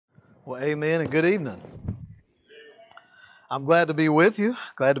Well, amen and good evening. I'm glad to be with you.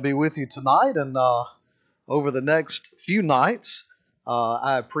 Glad to be with you tonight and over the next few nights.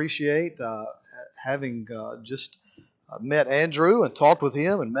 I appreciate having just met Andrew and talked with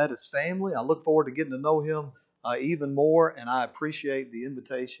him and met his family. I look forward to getting to know him even more, and I appreciate the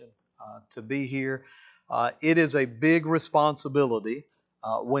invitation to be here. It is a big responsibility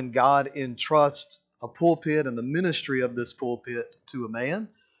when God entrusts a pulpit and the ministry of this pulpit to a man.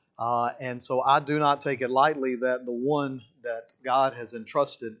 And so I do not take it lightly that the one that God has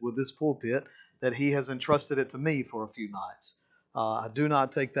entrusted with this pulpit, that He has entrusted it to me for a few nights. I do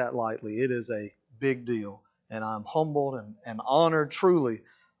not take that lightly. It is a big deal. And I'm humbled and honored, truly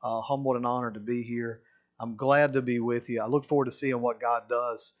humbled and honored to be here. I'm glad to be with you. I look forward to seeing what God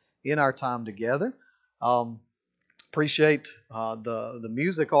does in our time together. Appreciate the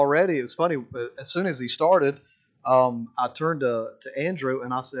music already. It's funny, as soon as he started, I turned to Andrew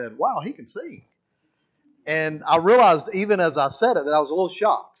and I said, wow, he can sing. And I realized even as I said it that I was a little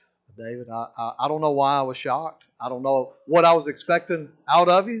shocked, David. I don't know why I was shocked. I don't know what I was expecting out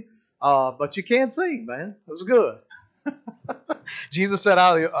of you, but you can sing, man. It was good. Jesus said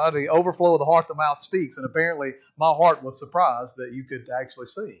out of the overflow of the heart, the mouth speaks. And apparently my heart was surprised that you could actually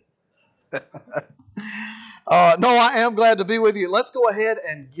sing. No, I am glad to be with you. Let's go ahead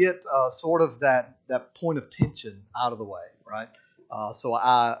and get sort of that point of tension out of the way, right? So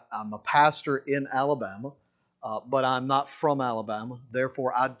I'm a pastor in Alabama, but I'm not from Alabama.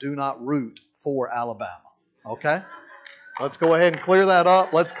 Therefore, I do not root for Alabama. Okay? Let's go ahead and clear that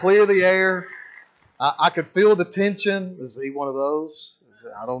up. Let's clear the air. I could feel the tension. Is he one of those?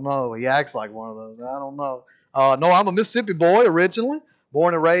 I don't know. He acts like one of those. I don't know. No, I'm a Mississippi boy originally.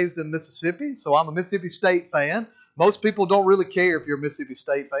 Born and raised in Mississippi, so I'm a Mississippi State fan. Most people don't really care if you're a Mississippi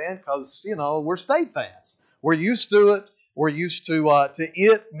State fan because, we're State fans. We're used to it. We're used to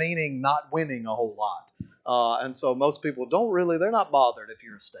it meaning not winning a whole lot. And so most people they're not bothered if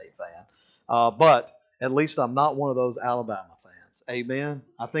you're a State fan. But at least I'm not one of those Alabama fans. Amen?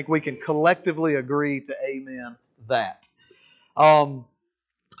 I think we can collectively agree to amen that.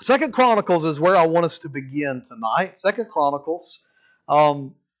 Second Chronicles is where I want us to begin tonight. Second Chronicles.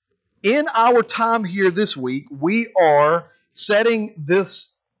 In our time here this week, we are setting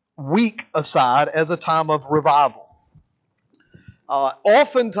this week aside as a time of revival.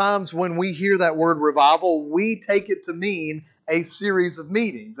 Oftentimes when we hear that word revival, we take it to mean a series of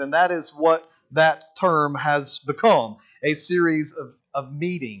meetings, and that is what that term has become, a series of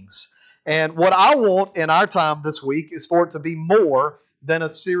meetings. And what I want in our time this week is for it to be more than a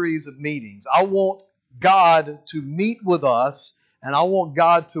series of meetings. I want God to meet with us, and I want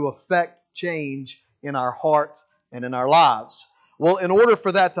God to affect change in our hearts and in our lives. Well, in order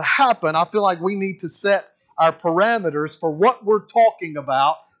for that to happen, I feel like we need to set our parameters for what we're talking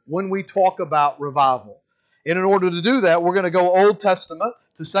about when we talk about revival. And in order to do that, we're going to go Old Testament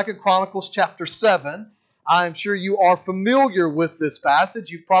to 2 Chronicles chapter 7. I'm sure you are familiar with this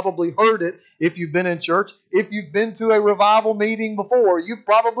passage. You've probably heard it if you've been in church. If you've been to a revival meeting before, you've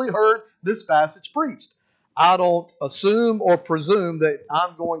probably heard this passage preached. I don't assume or presume that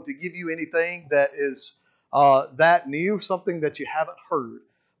I'm going to give you anything that is that new, something that you haven't heard.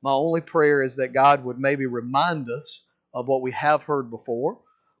 My only prayer is that God would maybe remind us of what we have heard before,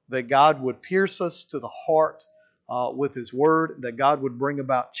 that God would pierce us to the heart with His Word, that God would bring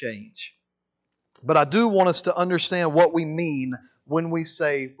about change. But I do want us to understand what we mean when we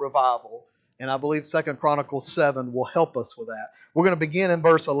say revival. And I believe 2 Chronicles 7 will help us with that. We're going to begin in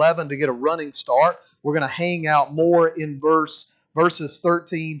verse 11 to get a running start. We're going to hang out more in verses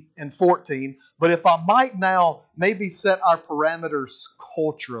 13 and 14. But if I might now maybe set our parameters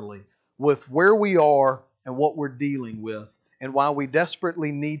culturally with where we are and what we're dealing with and why we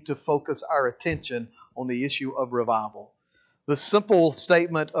desperately need to focus our attention on the issue of revival. The simple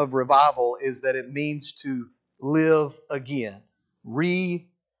statement of revival is that it means to live again, revive.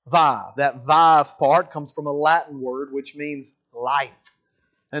 That vive part comes from a Latin word which means life.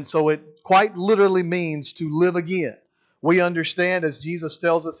 And so it quite literally means to live again. We understand, as Jesus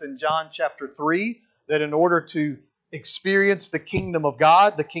tells us in John chapter 3, that in order to experience the kingdom of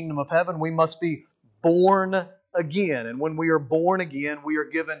God, the kingdom of heaven, we must be born again. And when we are born again, we are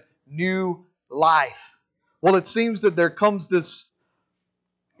given new life. Well, it seems that there comes this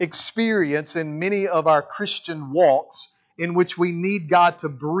experience in many of our Christian walks in which we need God to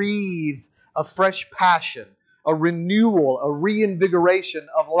breathe a fresh passion, a renewal, a reinvigoration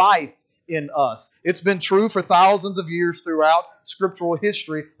of life in us. It's been true for thousands of years throughout scriptural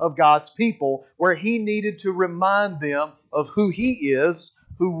history of God's people, where He needed to remind them of who He is,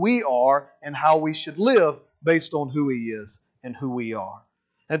 who we are, and how we should live based on who He is and who we are.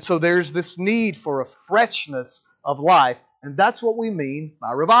 And so there's this need for a freshness of life, and that's what we mean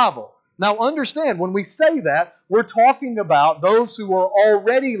by revival. Now understand, when we say that, we're talking about those who are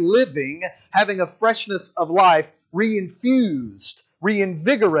already living, having a freshness of life reinfused,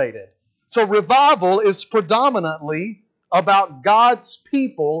 reinvigorated. So revival is predominantly about God's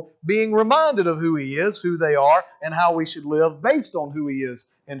people being reminded of who He is, who they are, and how we should live based on who He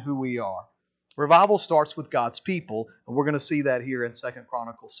is and who we are. Revival starts with God's people, and we're going to see that here in 2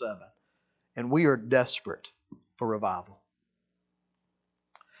 Chronicles 7. And we are desperate for revival.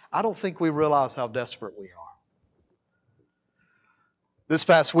 I don't think we realize how desperate we are. This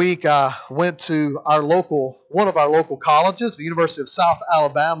past week, I went to one of our local colleges. The University of South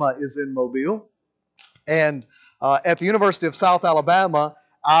Alabama is in Mobile. And at the University of South Alabama,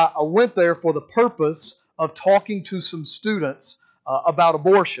 I went there for the purpose of talking to some students about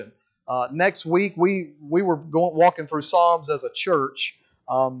abortion. Next week, we were walking through Psalms as a church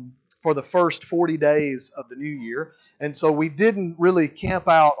for the first 40 days of the new year. And so we didn't really camp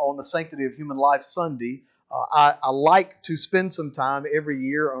out on the Sanctity of Human Life Sunday. I like to spend some time every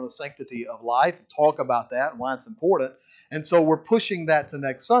year on the sanctity of life, talk about that and why it's important. And so we're pushing that to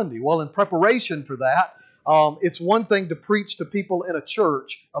next Sunday. Well, in preparation for that, it's one thing to preach to people in a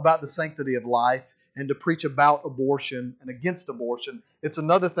church about the sanctity of life and to preach about abortion and against abortion. It's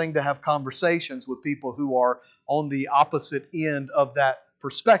another thing to have conversations with people who are on the opposite end of that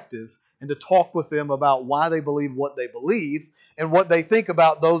perspective and to talk with them about why they believe what they believe and what they think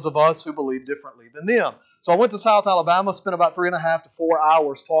about those of us who believe differently than them. So I went to South Alabama, spent about 3.5 to 4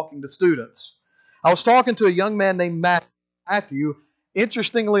 hours talking to students. I was talking to a young man named Matthew.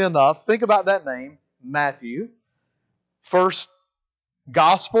 Interestingly enough, think about that name, Matthew. First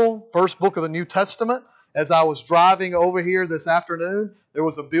gospel, first book of the New Testament. As I was driving over here this afternoon, there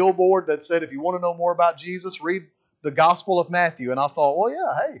was a billboard that said, if you want to know more about Jesus, read the Gospel of Matthew. And I thought, well,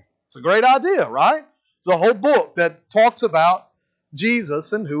 yeah, hey, it's a great idea, right? It's a whole book that talks about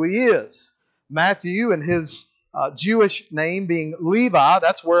Jesus and who He is. Matthew and his Jewish name being Levi,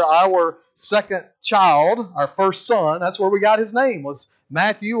 that's where our second child, our first son, that's where we got his name, was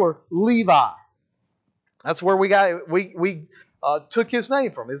Matthew or Levi. That's where we took his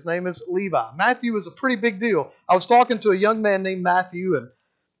name from. His name is Levi. Matthew is a pretty big deal. I was talking to a young man named Matthew, and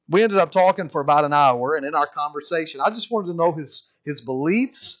we ended up talking for about an hour, and in our conversation, I just wanted to know his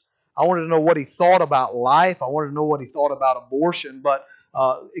beliefs. I wanted to know what he thought about life. I wanted to know what he thought about abortion, but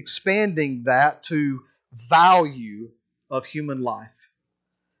expanding that to value of human life.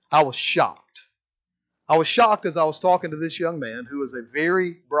 I was shocked. I was shocked as I was talking to this young man who is a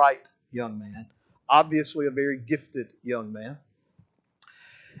very bright young man, obviously a very gifted young man.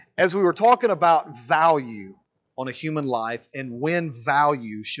 As we were talking about value on a human life and when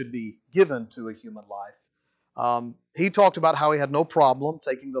value should be given to a human life, he talked about how he had no problem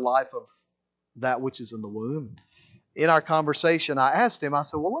taking the life of that which is in the womb. In our conversation, I asked him, I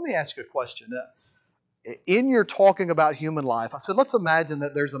said, well, let me ask you a question. In your talking about human life, I said, let's imagine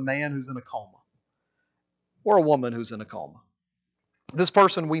that there's a man who's in a coma or a woman who's in a coma. This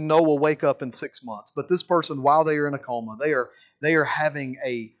person we know will wake up in 6 months, but this person, while they are in a coma, they are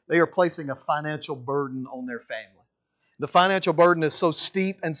placing a financial burden on their family. The financial burden is so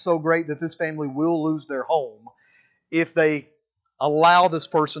steep and so great that this family will lose their home if they allow this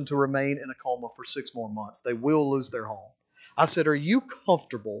person to remain in a coma for 6 more months. They will lose their home. I said, are you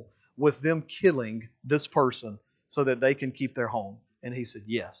comfortable with them killing this person so that they can keep their home? And he said,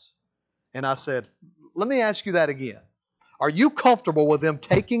 yes. And I said, let me ask you that again. Are you comfortable with them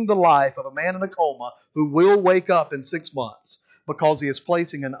taking the life of a man in a coma who will wake up in 6 months because he is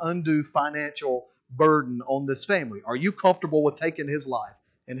placing an undue financial burden on this family? Are you comfortable with taking his life?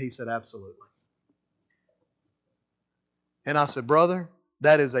 And he said, absolutely. And I said, brother,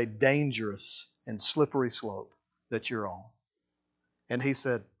 that is a dangerous and slippery slope that you're on. And he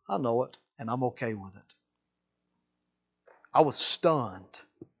said, I know it, and I'm okay with it. I was stunned.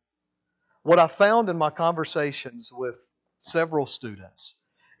 What I found in my conversations with several students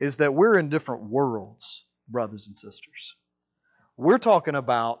is that we're in different worlds, brothers and sisters. We're talking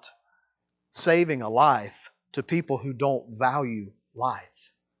about saving a life to people who don't value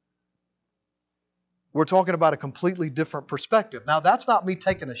life. We're talking about a completely different perspective. Now, that's not me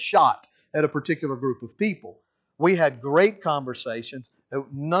taking a shot at a particular group of people. We had great conversations.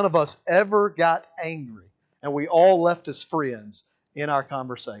 None of us ever got angry, and we all left as friends in our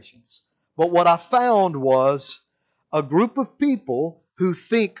conversations. But what I found was a group of people who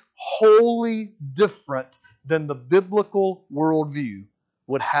think wholly different than the biblical worldview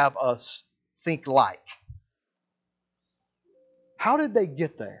would have us think like. How did they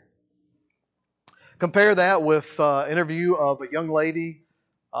get there? Compare that with an interview of a young lady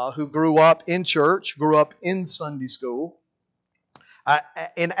who grew up in church, grew up in Sunday school,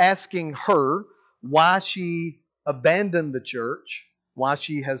 in asking her why she abandoned the church, why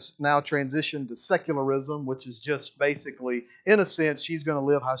she has now transitioned to secularism, which is just basically, in a sense, she's going to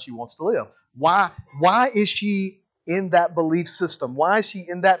live how she wants to live. Why is she in that belief system? Why is she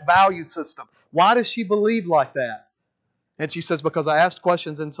in that value system? Why does she believe like that? And she says, because I asked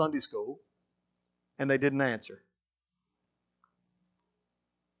questions in Sunday school and they didn't answer.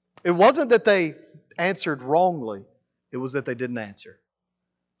 It wasn't that they answered wrongly, it was that they didn't answer.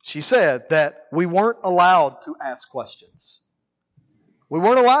 She said that we weren't allowed to ask questions. We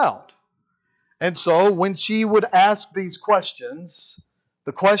weren't allowed. And so when she would ask these questions,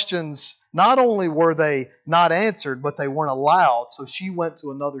 the questions, not only were they not answered, but they weren't allowed. So she went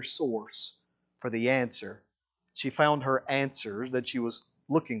to another source for the answer. She found her answers that she was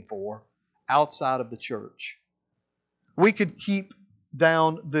looking for outside of the church. We could keep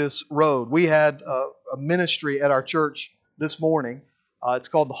down this road. We had a ministry at our church this morning. It's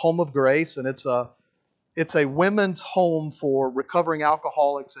called the Home of Grace, and it's a women's home for recovering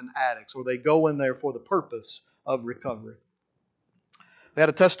alcoholics and addicts, where they go in there for the purpose of recovery. We had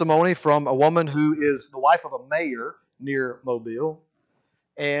a testimony from a woman who is the wife of a mayor near Mobile,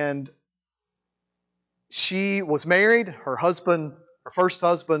 and she was married. Her first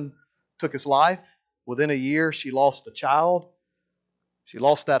husband, took his life. Within a year, she lost a child. She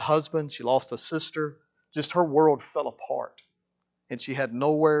lost that husband. She lost a sister. Just her world fell apart. And she had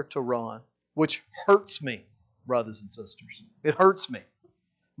nowhere to run, which hurts me, brothers and sisters. It hurts me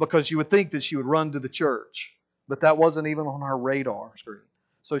because you would think that she would run to the church, but that wasn't even on her radar screen.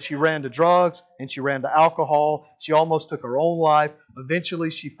 So she ran to drugs and she ran to alcohol. She almost took her own life. Eventually,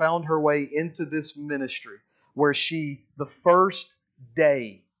 she found her way into this ministry where the first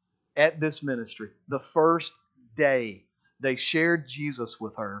day at this ministry, the first day, they shared Jesus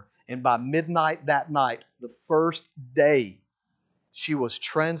with her. And by midnight that night, the first day, she was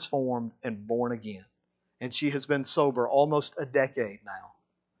transformed and born again. And she has been sober almost a decade now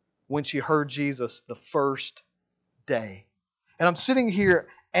when she heard Jesus the first day. And I'm sitting here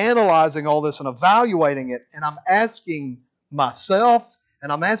analyzing all this and evaluating it, and I'm asking myself,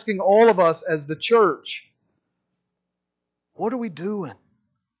 and I'm asking all of us as the church, what are we doing?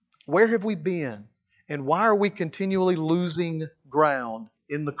 Where have we been? And why are we continually losing ground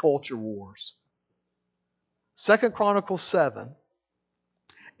in the culture wars? 2 Chronicles 7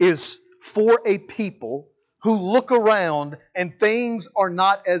 is for a people who look around and things are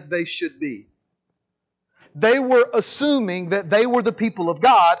not as they should be. They were assuming that they were the people of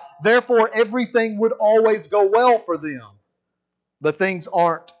God, therefore everything would always go well for them. But things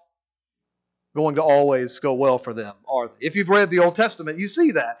aren't going to always go well for them, are they? If you've read the Old Testament, you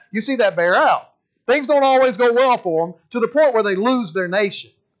see that. You see that bear out. Things don't always go well for them to the point where they lose their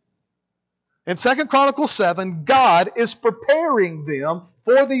nation. In 2 Chronicles 7, God is preparing them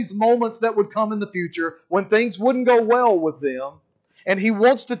for these moments that would come in the future when things wouldn't go well with them. And He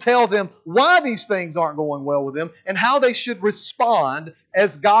wants to tell them why these things aren't going well with them and how they should respond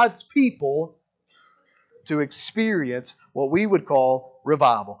as God's people to experience what we would call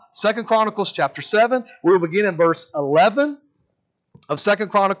revival. 2 Chronicles chapter 7, we will begin in verse 11 of 2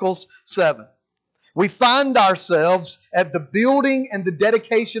 Chronicles 7. We find ourselves at the building and the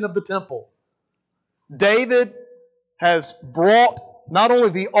dedication of the temple. David has brought not only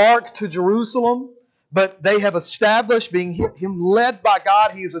the ark to Jerusalem, but they have established, being him led by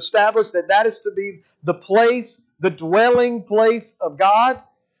God, he has established that is to be the place, the dwelling place of God.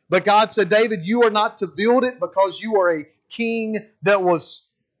 But God said, David, you are not to build it because you are a king that was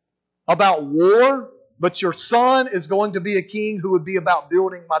about war, but your son is going to be a king who would be about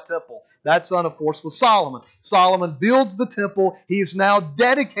building my temple. That son, of course, was Solomon. Solomon builds the temple. He is now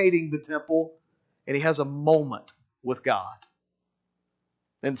dedicating the temple, and he has a moment with God.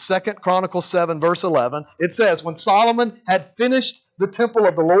 In 2 Chronicles 7, verse 11, it says, when Solomon had finished the temple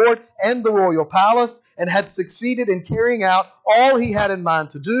of the Lord and the royal palace, and had succeeded in carrying out all he had in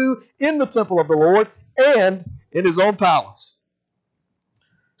mind to do in the temple of the Lord and in his own palace.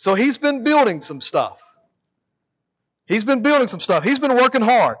 So he's been building some stuff. He's been building some stuff. He's been working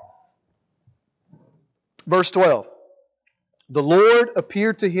hard. Verse 12, the Lord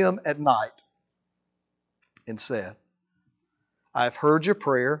appeared to him at night and said, I have heard your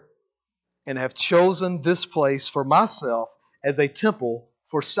prayer and have chosen this place for myself as a temple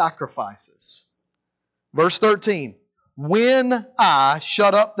for sacrifices. Verse 13, when I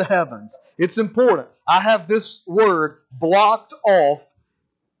shut up the heavens. It's important. I have this word blocked off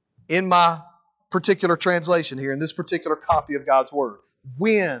in my particular translation here, in this particular copy of God's Word.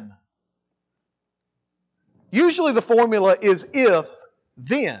 When. Usually the formula is if,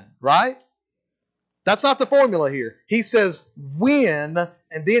 then, right? That's not the formula here. He says when,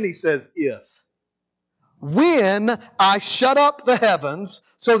 and then he says if. When I shut up the heavens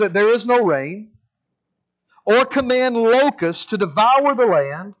so that there is no rain, or command locusts to devour the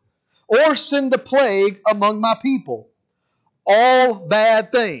land, or send a plague among my people. All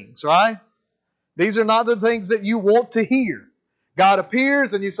bad things, right? These are not the things that you want to hear. God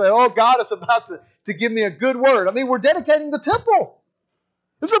appears and you say, oh, God is about to give me a good word. I mean, we're dedicating the temple.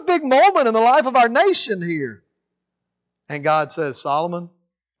 This is a big moment in the life of our nation here. And God says, Solomon,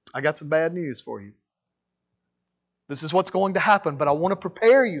 I got some bad news for you. This is what's going to happen, but I want to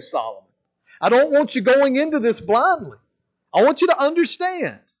prepare you, Solomon. I don't want you going into this blindly. I want you to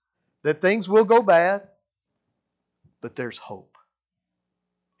understand that things will go bad, but there's hope.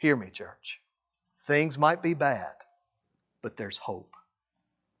 Hear me, church. Things might be bad, but there's hope.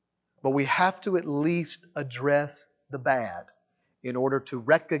 But we have to at least address the bad in order to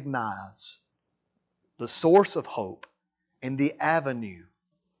recognize the source of hope and the avenue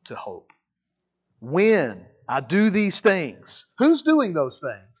to hope. When I do these things, who's doing those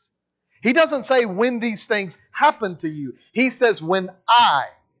things? He doesn't say when these things happen to you. He says when I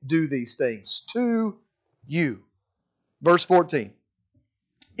do these things to you. Verse 14.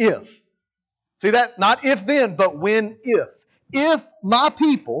 If. See that? Not if then, but when if. If my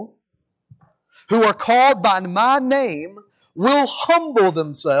people who are called by my name will humble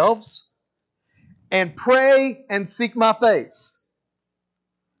themselves and pray and seek my face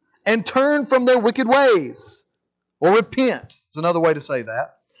and turn from their wicked ways, or repent is another way to say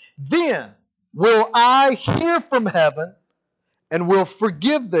that, then will I hear from heaven and will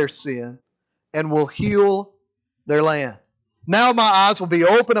forgive their sin and will heal their land. Now my eyes will be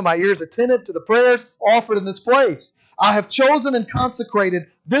open and my ears attentive to the prayers offered in this place. I have chosen and consecrated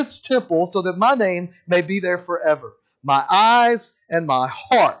this temple so that my name may be there forever. My eyes and my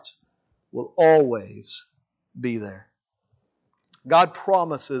heart will always be there. God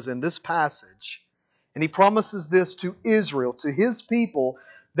promises in this passage, and He promises this to Israel, to His people,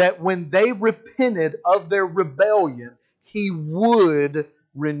 that when they repented of their rebellion, He would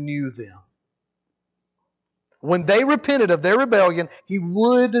renew them. When they repented of their rebellion, He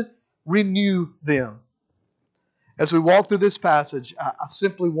would renew them. As we walk through this passage, I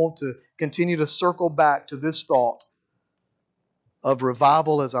simply want to continue to circle back to this thought of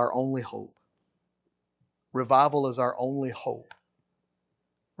revival as our only hope. Revival is our only hope.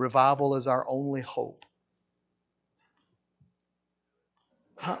 Revival is our only hope.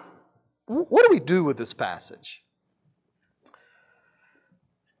 What do we do with this passage?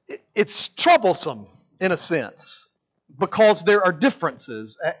 It's troublesome in a sense because there are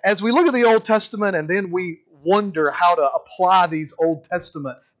differences. As we look at the Old Testament and then we wonder how to apply these Old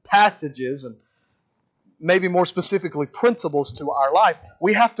Testament passages and maybe more specifically principles to our life,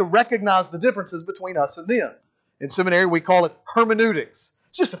 we have to recognize the differences between us and them. In seminary, we call it hermeneutics.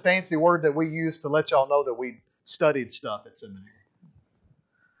 It's just a fancy word that we use to let y'all know that we studied stuff at seminary.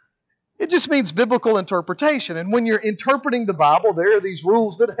 It just means biblical interpretation. And when you're interpreting the Bible, there are these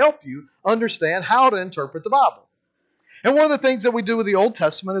rules that help you understand how to interpret the Bible. And one of the things that we do with the Old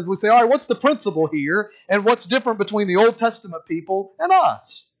Testament is we say, all right, what's the principle here? And what's different between the Old Testament people and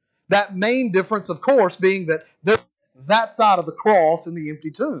us? That main difference, of course, being that they're that side of the cross in the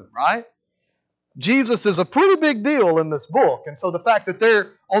empty tomb, right? Jesus is a pretty big deal in this book. And so the fact that they're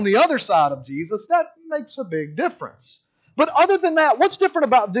on the other side of Jesus, that makes a big difference. But other than that, what's different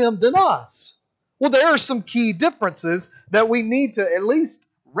about them than us? Well, there are some key differences that we need to at least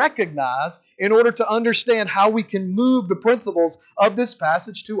recognize in order to understand how we can move the principles of this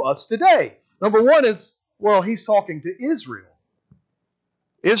passage to us today. Number one is, well, he's talking to Israel.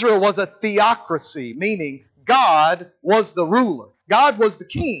 Israel was a theocracy, meaning God was the ruler. God was the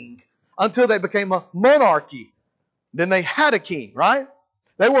king until they became a monarchy. Then they had a king, right?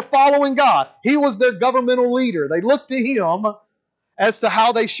 They were following God. He was their governmental leader. They looked to Him as to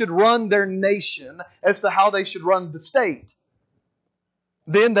how they should run their nation, as to how they should run the state.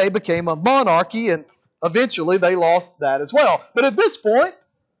 Then they became a monarchy, and eventually they lost that as well. But at this point,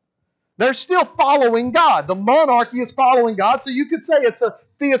 they're still following God. The monarchy is following God, so you could say it's a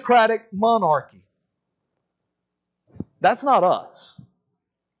theocratic monarchy. That's not us.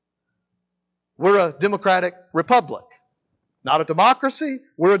 We're a democratic republic. Not a democracy,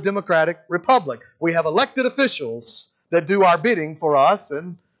 we're a democratic republic. We have elected officials that do our bidding for us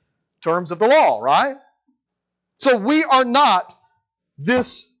in terms of the law, right? So we are not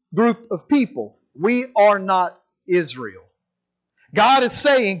this group of people. We are not Israel. God is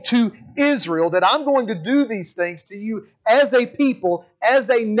saying to Israel that I'm going to do these things to you as a people,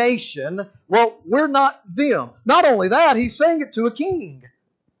 as a nation. Well, we're not them. Not only that, He's saying it to a king.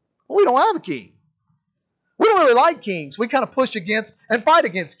 We don't have a king. We don't really like kings. We kind of push against and fight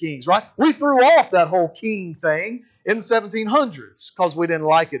against kings, right? We threw off that whole king thing in the 1700s because we didn't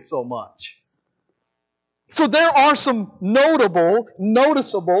like it so much. So there are some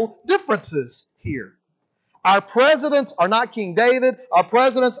noticeable differences here. Our presidents are not King David. Our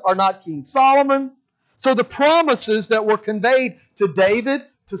presidents are not King Solomon. So the promises that were conveyed to David,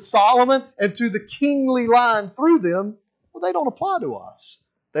 to Solomon, and to the kingly line through them, well, they don't apply to us.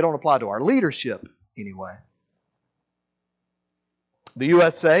 They don't apply to our leadership anyway. The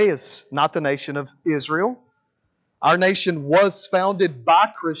USA is not the nation of Israel. Our nation was founded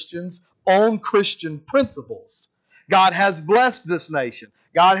by Christians on Christian principles. God has blessed this nation.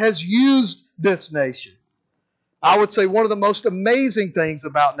 God has used this nation. I would say one of the most amazing things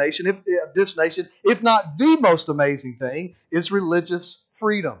about this nation, if not the most amazing thing, is religious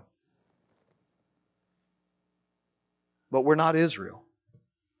freedom. But we're not Israel.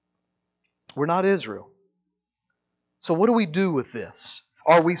 We're not Israel. So what do we do with this?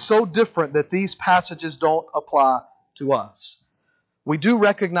 Are we so different that these passages don't apply to us? We do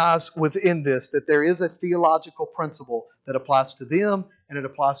recognize within this that there is a theological principle that applies to them and it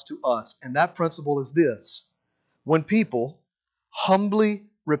applies to us. And that principle is this. When people humbly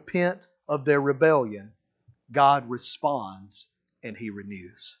repent of their rebellion, God responds and He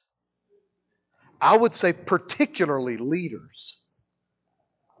renews. I would say particularly leaders,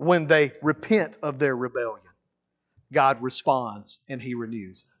 when they repent of their rebellion, God responds and He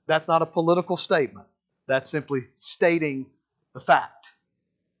renews. That's not a political statement. That's simply stating the fact.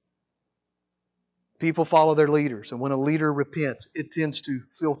 People follow their leaders, and when a leader repents, it tends to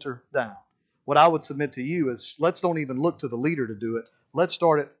filter down. What I would submit to you is, let's don't even look to the leader to do it. Let's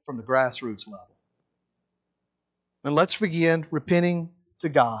start it from the grassroots level. And let's begin repenting to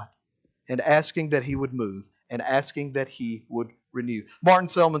God and asking that He would move and asking that He would renew. Martin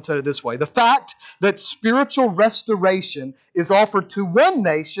Selman said it this way: the fact that spiritual restoration is offered to one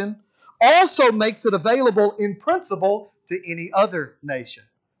nation also makes it available in principle to any other nation.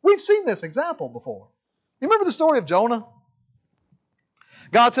 We've seen this example before. You remember the story of Jonah?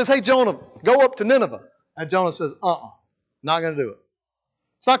 God says, hey, Jonah, go up to Nineveh. And Jonah says, not going to do it.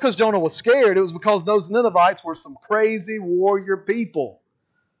 It's not because Jonah was scared. It was because those Ninevites were some crazy warrior people.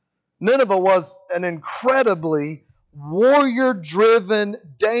 Nineveh was an incredibly warrior-driven,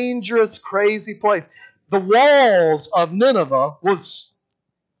 dangerous, crazy place. The walls of Nineveh was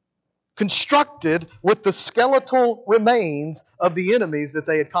constructed with the skeletal remains of the enemies that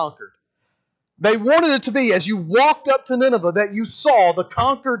they had conquered. They wanted it to be, as you walked up to Nineveh, that you saw the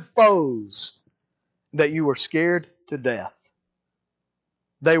conquered foes, that you were scared to death.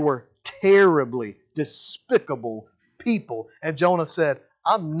 They were terribly despicable people. And Jonah said,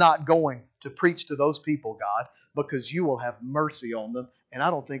 I'm not going to preach to those people, God, because you will have mercy on them, and I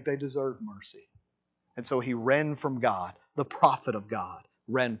don't think they deserve mercy. And so he ran from God. The prophet of God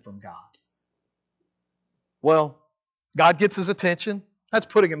ran from God. Well, God gets his attention. That's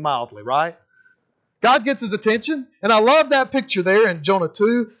putting it mildly, right? God gets his attention. And I love that picture there in Jonah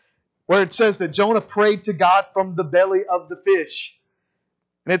 2, where it says that Jonah prayed to God from the belly of the fish.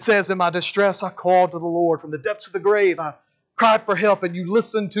 And it says, in my distress I called to the Lord. From the depths of the grave I cried for help, and you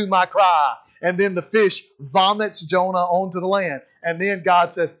listened to my cry. And then the fish vomits Jonah onto the land. And then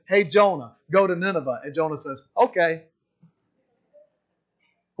God says, hey, Jonah, go to Nineveh. And Jonah says, okay.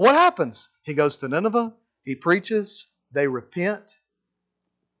 What happens? He goes to Nineveh. He preaches. They repent.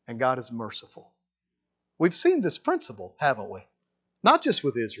 And God is merciful. We've seen this principle, haven't we? Not just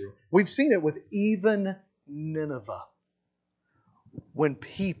with Israel. We've seen it with even Nineveh. When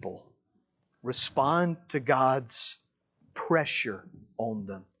people respond to God's pressure on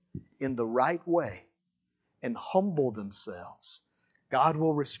them in the right way and humble themselves, God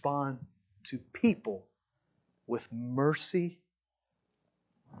will respond to people with mercy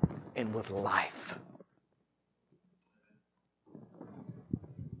and with life.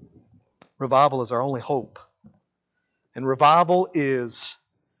 Revival is our only hope. And revival is,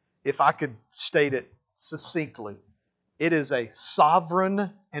 if I could state it succinctly, it is a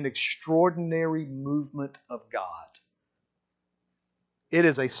sovereign and extraordinary movement of God. It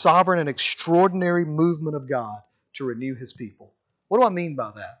is a sovereign and extraordinary movement of God to renew His people. What do I mean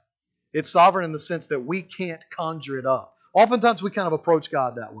by that? It's sovereign in the sense that we can't conjure it up. Oftentimes we kind of approach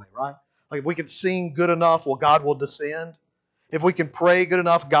God that way, right? Like if we can sing good enough, well, God will descend. If we can pray good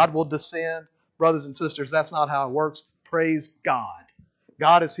enough, God will descend. Brothers and sisters, that's not how it works. Praise God.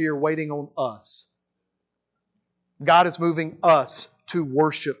 God is here waiting on us. God is moving us to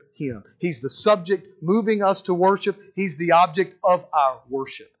worship Him. He's the subject moving us to worship. He's the object of our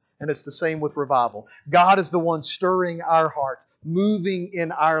worship. And it's the same with revival. God is the one stirring our hearts, moving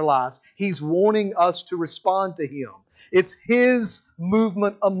in our lives. He's wanting us to respond to Him. It's His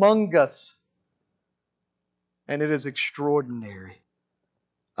movement among us. And it is extraordinary.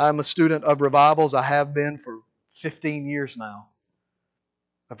 I'm a student of revivals. I have been for 15 years now.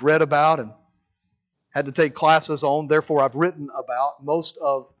 I've read about and had to take classes on. Therefore, I've written about most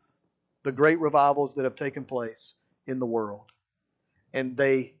of the great revivals that have taken place in the world. And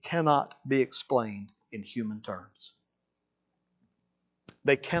they cannot be explained in human terms.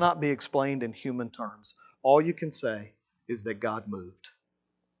 They cannot be explained in human terms. All you can say is that God moved.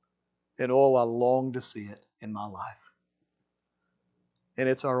 And oh, I long to see it in my life. And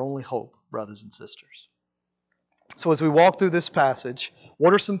it's our only hope, brothers and sisters. So as we walk through this passage,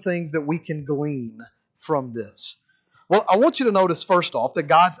 what are some things that we can glean from this? Well, I want you to notice first off that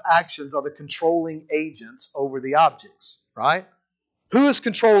God's actions are the controlling agents over the objects, right? Who is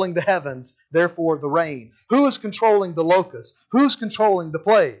controlling the heavens, therefore the rain? Who is controlling the locusts? Who's controlling the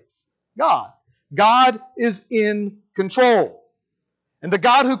plagues? God. God is in control. And the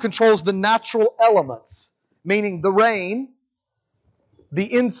God who controls the natural elements, meaning the rain, the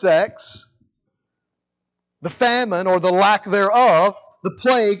insects, the famine or the lack thereof, the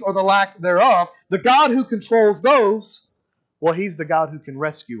plague or the lack thereof, the God who controls those, well, He's the God who can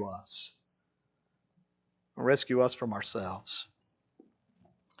rescue us. Rescue us from ourselves.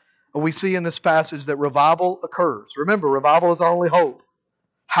 We see in this passage that revival occurs. Remember, revival is our only hope.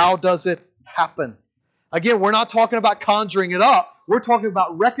 How does it happen? Again, we're not talking about conjuring it up. We're talking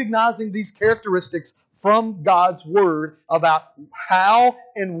about recognizing these characteristics from God's Word about how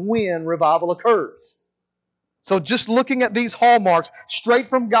and when revival occurs. So just looking at these hallmarks straight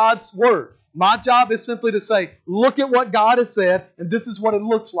from God's Word, my job is simply to say, look at what God has said, and this is what it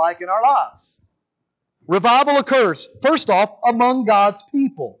looks like in our lives. Revival occurs, first off, among God's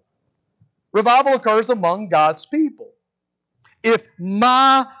people. Revival occurs among God's people. If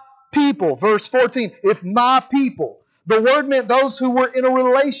my people, verse 14, if my people, the word meant those who were in a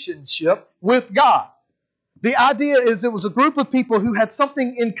relationship with God. The idea is it was a group of people who had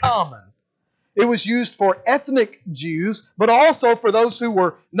something in common. It was used for ethnic Jews, but also for those who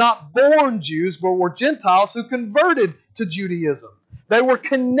were not born Jews, but were Gentiles who converted to Judaism. They were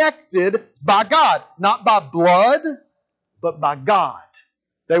connected by God, not by blood, but by God.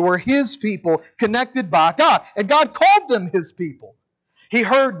 They were His people, connected by God. And God called them His people. He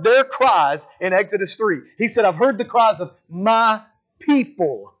heard their cries in Exodus 3. He said, I've heard the cries of my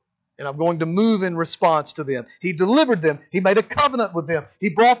people, and I'm going to move in response to them. He delivered them. He made a covenant with them. He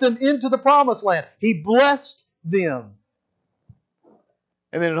brought them into the promised land. He blessed them.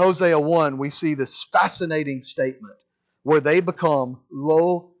 And then in Hosea 1, we see this fascinating statement where they become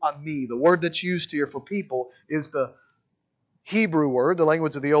lo ami. The word that's used here for people is the Hebrew word, the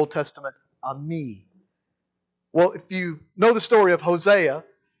language of the Old Testament, ami. Well, if you know the story of Hosea,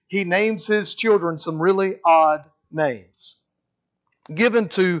 he names his children some really odd names given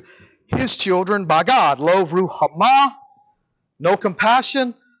to his children by God. Lo ruhamah, no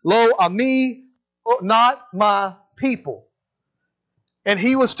compassion. Lo ami, not my people. And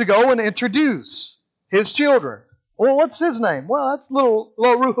he was to go and introduce his children. Well, what's his name? Well, that's little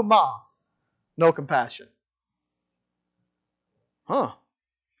Lo ruhamah, no compassion. Huh.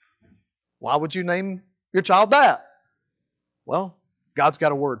 Why would you name your child that? Well, God's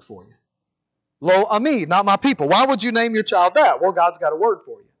got a word for you. Lo ami, not my people. Why would you name your child that? Well, God's got a word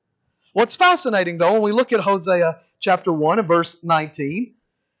for you. What's fascinating, though, when we look at Hosea chapter 1 and verse 19,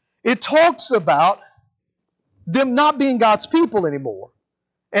 it talks about them not being God's people anymore.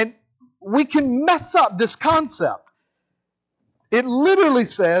 And we can mess up this concept. It literally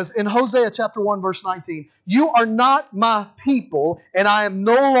says in Hosea chapter 1 verse 19, you are not my people, and I am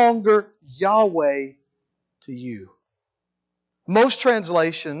no longer Yahweh to you. Most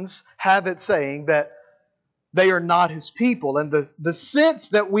translations have it saying that they are not His people. And the sense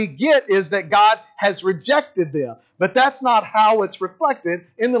that we get is that God has rejected them. But that's not how it's reflected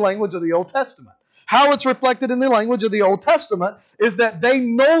in the language of the Old Testament. How it's reflected in the language of the Old Testament is that they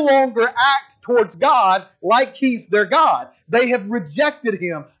no longer act towards God like He's their God. They have rejected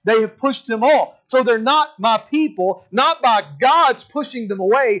Him. They have pushed Him off. So they're not my people, not by God's pushing them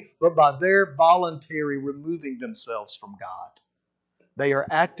away, but by their voluntary removing themselves from God. They are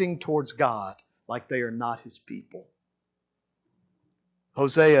acting towards God like they are not His people.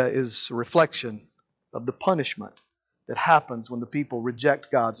 Hosea is a reflection of the punishment that happens when the people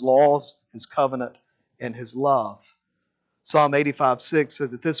reject God's laws, His covenant, and His love. Psalm 85:6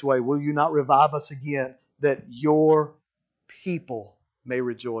 says it this way, will you not revive us again, that your people may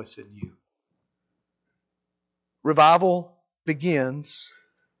rejoice in you? Revival begins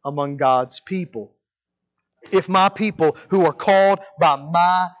among God's people. If my people who are called by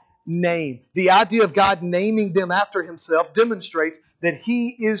my name. The idea of God naming them after Himself demonstrates that He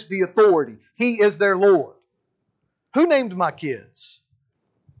is the authority. He is their Lord. Who named my kids?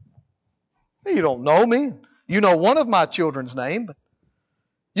 You don't know me. You know one of my children's name, but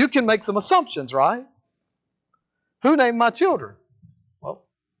you can make some assumptions, right? Who named my children? Well,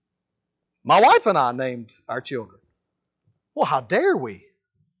 my wife and I named our children. Well, how dare we?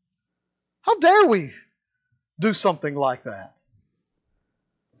 How dare we do something like that?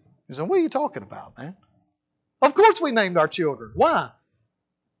 You say, what are you talking about, man? Of course we named our children. Why?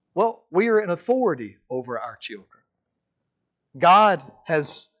 Well, we are in authority over our children. God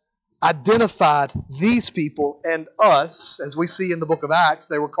has identified these people and us, as we see in the book of Acts.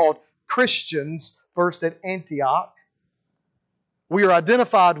 They were called Christians first at Antioch. We are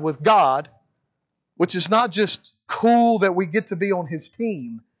identified with God, which is not just cool that we get to be on His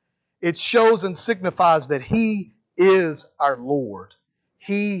team. It shows and signifies that He is our Lord.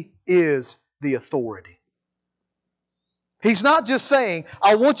 He is the authority. He's not just saying,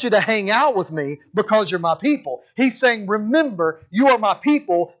 I want you to hang out with me because you're my people. He's saying, remember, you are my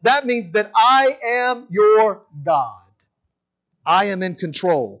people. That means that I am your God. I am in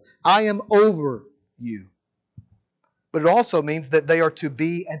control. I am over you. But it also means that they are to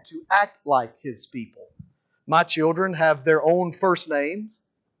be and to act like His people. My children have their own first names,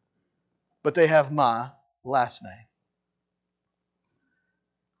 but they have my last name.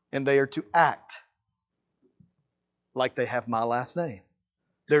 And they are to act like they have my last name.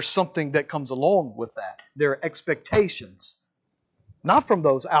 There's something that comes along with that. There are expectations. Not from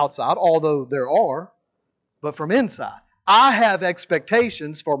those outside, although there are, but from inside. I have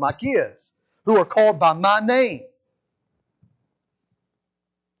expectations for my kids who are called by my name.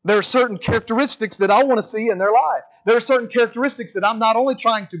 There are certain characteristics that I want to see in their life. There are certain characteristics that I'm not only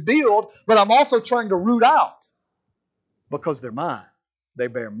trying to build, but I'm also trying to root out because they're mine. They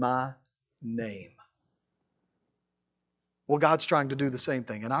bear my name. Well, God's trying to do the same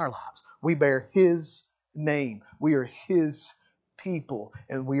thing in our lives. We bear His name. We are His people,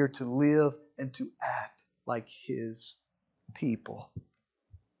 and we are to live and to act like His people.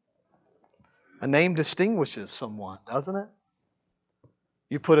 A name distinguishes someone, doesn't it?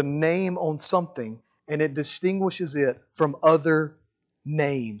 You put a name on something, and it distinguishes it from other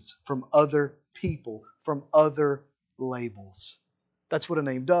names, from other people, from other labels. That's what a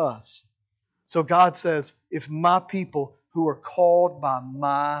name does. So God says, if my people who are called by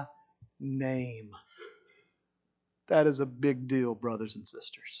my name. That is a big deal, brothers and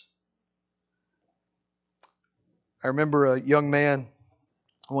sisters. I remember a young man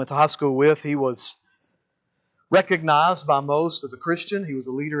I went to high school with. He was recognized by most as a Christian. He was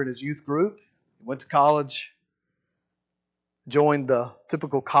a leader in his youth group. He went to college, joined the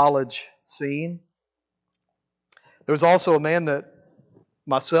typical college scene. There was also a man that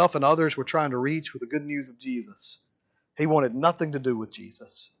myself and others were trying to reach with the good news of Jesus. He wanted nothing to do with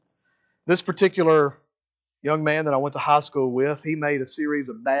Jesus. This particular young man that I went to high school with, he made a series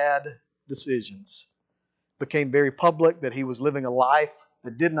of bad decisions. It became very public that he was living a life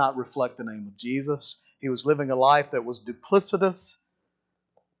that did not reflect the name of Jesus. He was living a life that was duplicitous.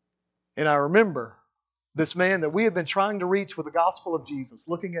 And I remember this man that we had been trying to reach with the gospel of Jesus,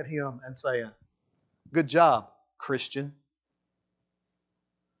 looking at him and saying, "Good job, Christian."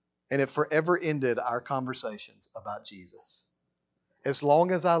 And it forever ended our conversations about Jesus. As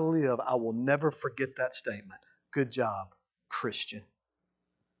long as I live, I will never forget that statement. Good job, Christian.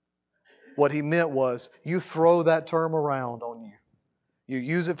 What he meant was, you throw that term around on you. You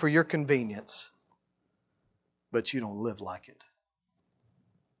use it for your convenience, but you don't live like it.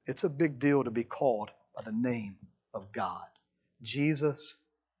 It's a big deal to be called by the name of God, Jesus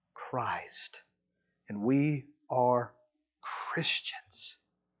Christ. And we are Christians.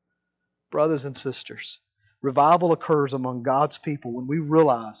 Brothers and sisters, revival occurs among God's people when we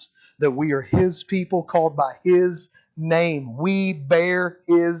realize that we are His people called by His name. We bear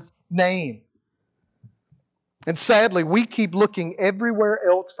His name. And sadly, we keep looking everywhere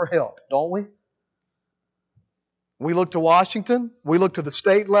else for help, don't we? We look to Washington. We look to the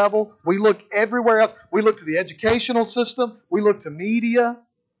state level. We look everywhere else. We look to the educational system. We look to media.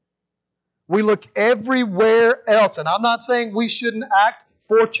 We look everywhere else. And I'm not saying we shouldn't act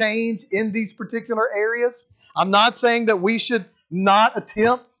for change in these particular areas. I'm not saying that we should not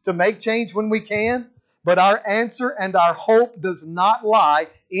attempt to make change when we can. But our answer and our hope does not lie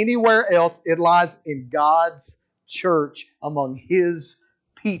anywhere else. It lies in God's church among His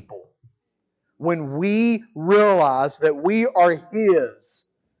people. When we realize that we are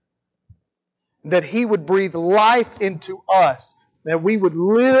His, that He would breathe life into us, that we would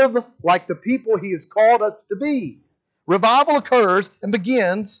live like the people He has called us to be. Revival occurs and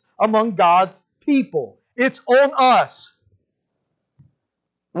begins among God's people. It's on us.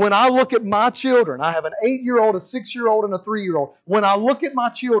 When I look at my children, I have an 8-year-old, a 6-year-old, and a 3-year-old. When I look at my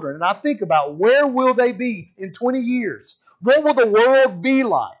children and I think about where will they be in 20 years? What will the world be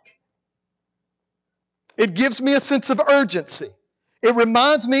like? It gives me a sense of urgency. It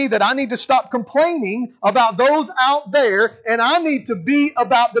reminds me that I need to stop complaining about those out there, and I need to be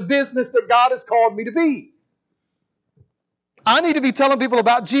about the business that God has called me to be. I need to be telling people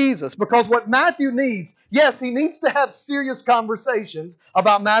about Jesus, because what Matthew needs, yes, he needs to have serious conversations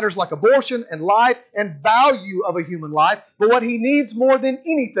about matters like abortion and life and value of a human life, but what he needs more than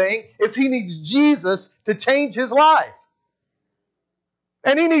anything is he needs Jesus to change his life.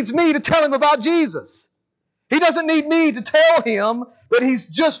 And he needs me to tell him about Jesus. He doesn't need me to tell him that he's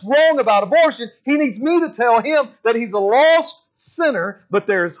just wrong about abortion. He needs me to tell him that he's a lost sinner, but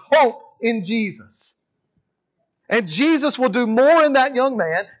there's hope in Jesus. And Jesus will do more in that young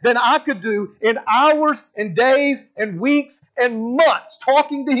man than I could do in hours and days and weeks and months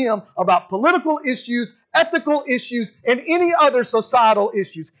talking to him about political issues, ethical issues, and any other societal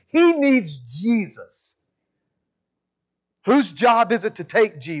issues. He needs Jesus. Whose job is it to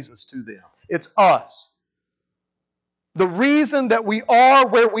take Jesus to them? It's us. The reason that we are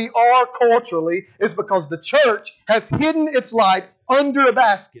where we are culturally is because the church has hidden its light under a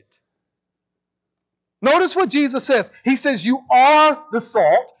basket. Notice what Jesus says. He says, you are the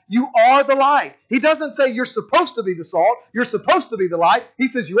salt, you are the light. He doesn't say you're supposed to be the salt, you're supposed to be the light. He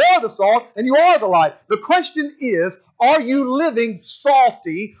says you are the salt and you are the light. The question is, are you living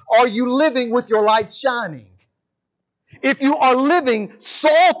salty? Are you living with your light shining? If you are living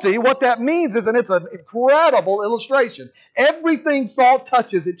salty, what that means is, and it's an incredible illustration, everything salt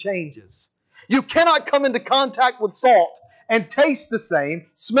touches, it changes. You cannot come into contact with salt and taste the same,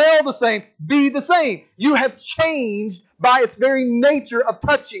 smell the same, be the same. You have changed by its very nature of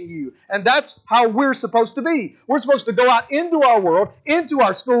touching you. And that's how we're supposed to be. We're supposed to go out into our world, into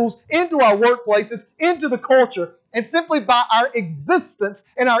our schools, into our workplaces, into the culture, and simply by our existence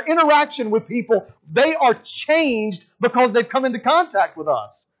and our interaction with people, they are changed because they've come into contact with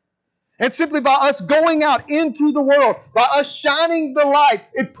us. And simply by us going out into the world, by us shining the light,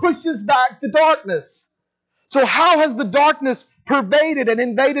 it pushes back the darkness. So how has the darkness pervaded and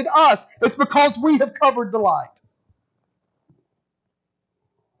invaded us? It's because we have covered the light.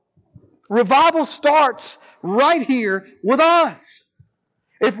 Revival starts right here with us.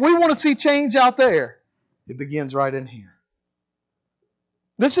 If we want to see change out there, it begins right in here.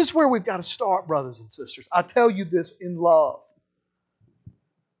 This is where we've got to start, brothers and sisters. I tell you this in love.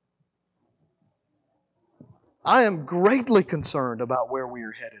 I am greatly concerned about where we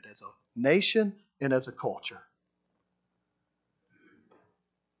are headed as a nation and as a culture.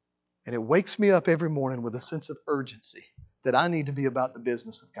 And it wakes me up every morning with a sense of urgency that I need to be about the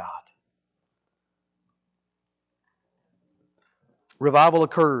business of God. Revival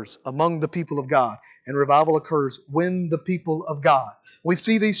occurs among the people of God, and revival occurs when the people of God. We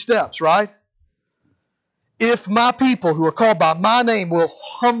see these steps, right? If my people who are called by my name will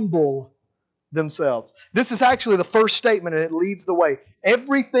humble themselves. This is actually the first statement, and it leads the way.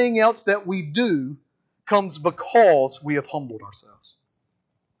 Everything else that we do comes because we have humbled ourselves.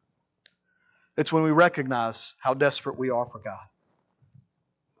 It's when we recognize how desperate we are for God.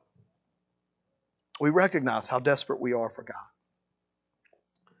 We recognize how desperate we are for God.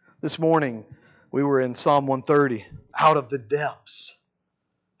 This morning, we were in Psalm 130, out of the depths.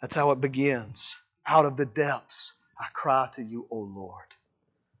 That's how it begins. Out of the depths, I cry to you, O Lord.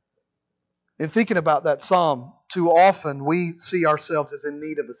 In thinking about that psalm, too often we see ourselves as in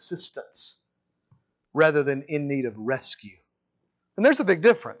need of assistance rather than in need of rescue. And there's a big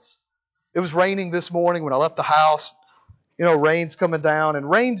difference. It was raining this morning when I left the house. You know, rain's coming down, and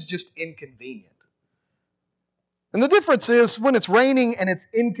rain's just inconvenient. And the difference is, when it's raining and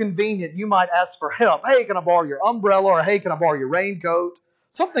it's inconvenient, you might ask for help. Hey, can I borrow your umbrella? Or hey, can I borrow your raincoat?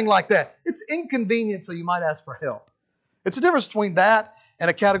 Something like that. It's inconvenient, so you might ask for help. It's the difference between that and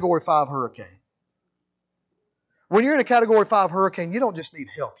a Category 5 hurricane. When you're in a Category 5 hurricane, you don't just need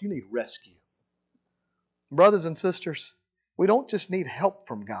help, you need rescue. Brothers and sisters, we don't just need help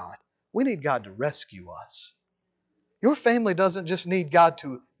from God. We need God to rescue us. Your family doesn't just need God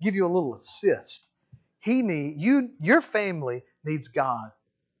to give you a little assist. Your family needs God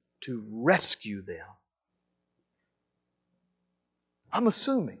to rescue them. I'm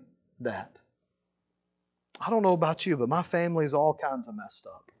assuming that. I don't know about you, but my family is all kinds of messed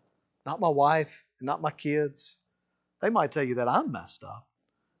up. Not my wife and not my kids. They might tell you that I'm messed up.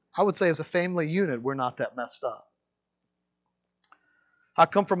 I would say as a family unit, we're not that messed up. I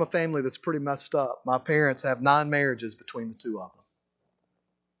come from a family that's pretty messed up. My parents have 9 marriages between the two of them.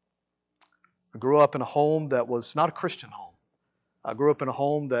 I grew up in a home that was not a Christian home. I grew up in a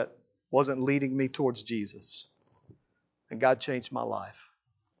home that wasn't leading me towards Jesus. And God changed my life.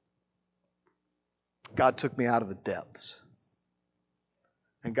 God took me out of the depths.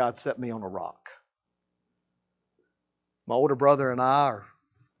 And God set me on a rock. My older brother and I are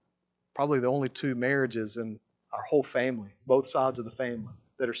probably the only 2 marriages in our whole family, both sides of the family,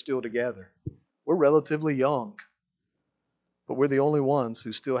 that are still together. We're relatively young, but we're the only ones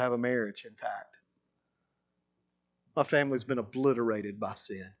who still have a marriage intact. My family's been obliterated by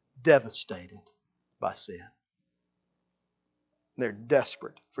sin, devastated by sin. They're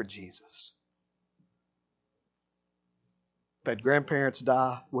desperate for Jesus. I've had grandparents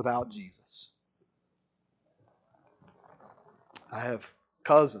die without Jesus. I have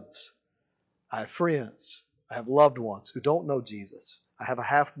cousins. I have friends. I have loved ones who don't know Jesus. I have a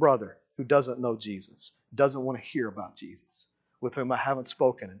half-brother who doesn't know Jesus, doesn't want to hear about Jesus, with whom I haven't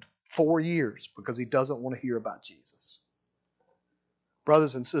spoken in 4 years because he doesn't want to hear about Jesus.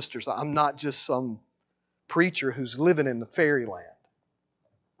 Brothers and sisters, I'm not just some preacher who's living in the fairyland.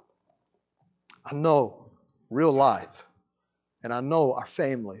 I know real life, and I know our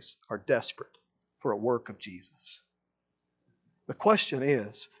families are desperate for a work of Jesus. The question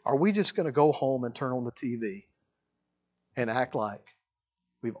is, are we just going to go home and turn on the TV and act like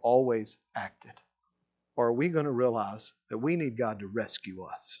we've always acted? Or are we going to realize that we need God to rescue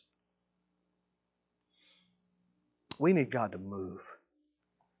us? We need God to move.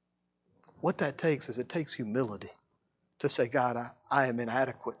 What that takes is it takes humility to say, God, I am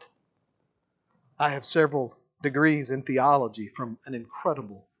inadequate. I have several degrees in theology from an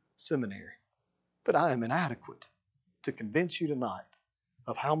incredible seminary, but I am inadequate to convince you tonight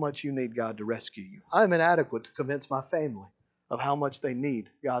of how much you need God to rescue you. I am inadequate to convince my family of how much they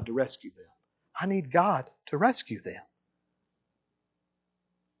need God to rescue them. I need God to rescue them.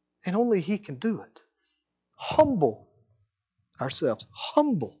 And only He can do it. Humble ourselves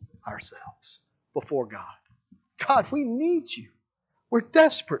before God. God, we need you. We're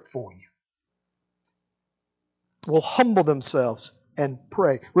desperate for you. Will humble themselves and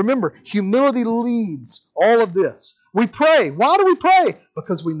pray. Remember, humility leads all of this. We pray. Why do we pray?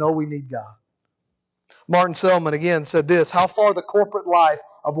 Because we know we need God. Martin Selman again said this: how far the corporate life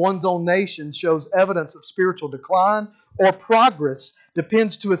of one's own nation shows evidence of spiritual decline or progress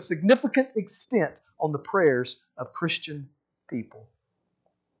depends to a significant extent on the prayers of Christian people.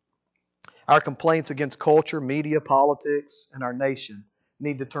 Our complaints against culture, media, politics, and our nation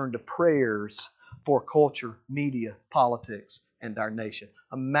need to turn to prayers for culture, media, politics, and our nation.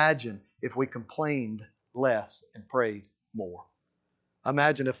 Imagine if we complained less and prayed more.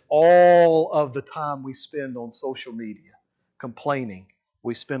 Imagine if all of the time we spend on social media complaining,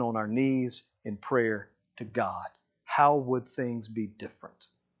 we spend on our knees in prayer to God. How would things be different?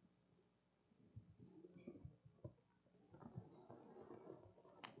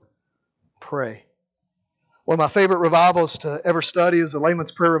 Pray. One of my favorite revivals to ever study is the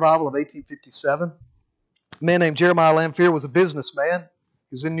Layman's Prayer Revival of 1857. A man named Jeremiah Lanphier was a businessman.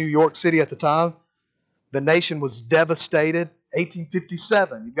 He was in New York City at the time. The nation was devastated.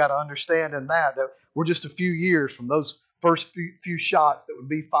 1857, you've got to understand in that we're just a few years from those first few shots that would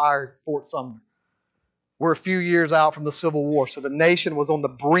be fired at Fort Sumner. We're a few years out from the Civil War. So the nation was on the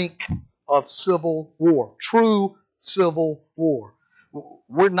brink of civil war, true civil war.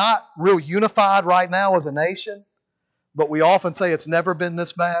 We're not real unified right now as a nation, but we often say it's never been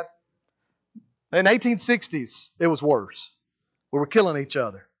this bad. In the 1860s, it was worse. We were killing each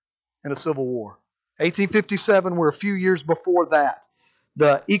other in a civil war. 1857, we're a few years before that.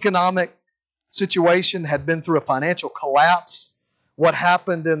 The economic situation had been through a financial collapse. What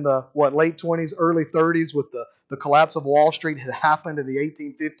happened in the late 20s, early 30s with the collapse of Wall Street had happened in the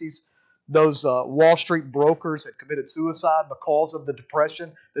 1850s. Those Wall Street brokers had committed suicide because of the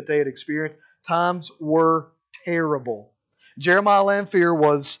depression that they had experienced. Times were terrible. Jeremiah Lanphier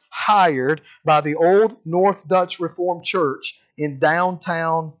was hired by the Old North Dutch Reformed Church in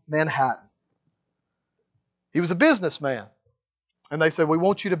downtown Manhattan. He was a businessman. And they said, we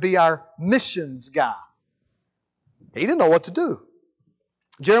want you to be our missions guy. He didn't know what to do.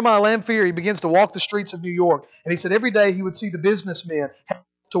 Jeremiah Lanphier, he begins to walk the streets of New York. And he said every day he would see the businessmen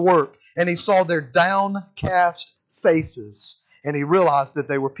to work. And he saw their downcast faces. And he realized that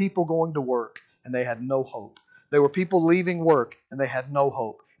they were people going to work and they had no hope. They were people leaving work and they had no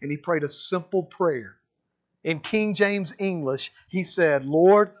hope. And he prayed a simple prayer. In King James English, he said,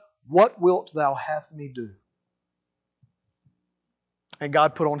 Lord, what wilt thou have me do? And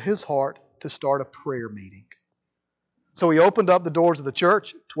God put on his heart to start a prayer meeting. So he opened up the doors of the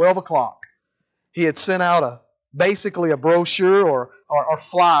church at 12 o'clock. He had sent out basically a brochure or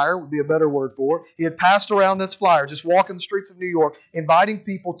flyer would be a better word for it. He had passed around this flyer, just walking the streets of New York, inviting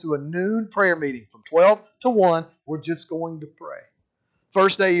people to a noon prayer meeting from 12 to 1. We're just going to pray.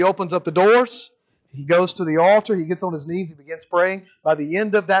 First day he opens up the doors. He goes to the altar. He gets on his knees. He begins praying. By the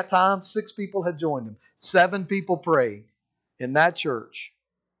end of that time, 6 people had joined him. 7 people prayed in that church.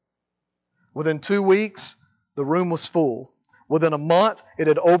 Within 2 weeks, the room was full. Within a month, it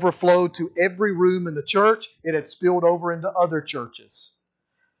had overflowed to every room in the church. It had spilled over into other churches.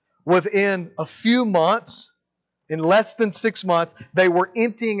 Within a few months, in less than 6 months, they were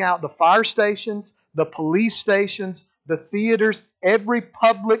emptying out the fire stations, the police stations, the theaters. Every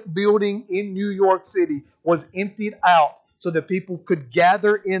public building in New York City was emptied out so that people could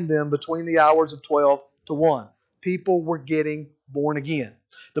gather in them between the hours of 12 to 1. People were getting born again.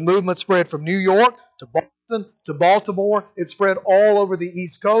 The movement spread from New York to Boston to Baltimore. It spread all over the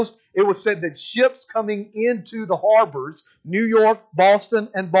East Coast. It was said that ships coming into the harbors, New York, Boston,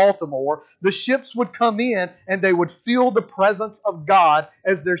 and Baltimore, the ships would come in and they would feel the presence of God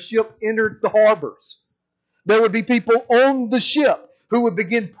as their ship entered the harbors. There would be people on the ship who would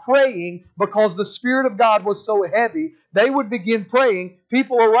begin praying because the Spirit of God was so heavy. They would begin praying.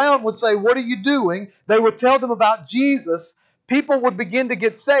 People around would say, "What are you doing?" They would tell them about Jesus. People would begin to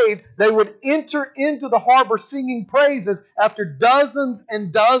get saved. They would enter into the harbor singing praises after dozens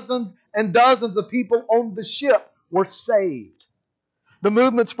and dozens and dozens of people on the ship were saved. The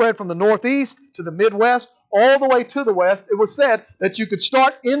movement spread from the Northeast to the Midwest, all the way to the West. It was said that you could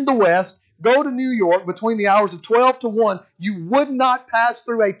start in the West, go to New York between the hours of 12 to 1. You would not pass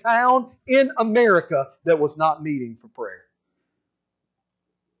through a town in America that was not meeting for prayer.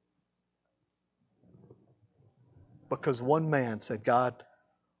 Because one man said, "God,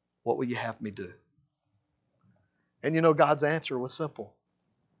 what will you have me do?" And you know, God's answer was simple.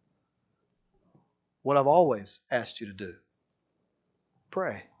 What I've always asked you to do.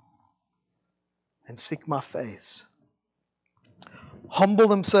 Pray and seek my face. Humble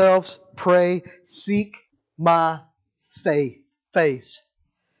themselves, pray, seek my face.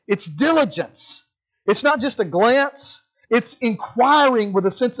 It's diligence. It's not just a glance. It's inquiring with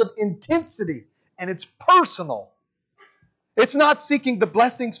a sense of intensity, and it's personal. It's not seeking the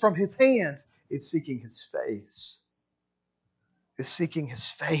blessings from His hands. It's seeking His face. It's seeking His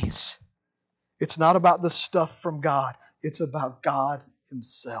face. It's not about the stuff from God. It's about God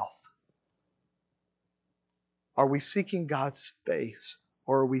Himself. Are we seeking God's face,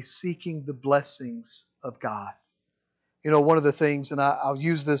 or are we seeking the blessings of God? You know, one of the things, and I'll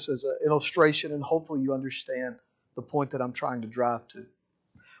use this as an illustration, and hopefully you understand the point that I'm trying to drive to.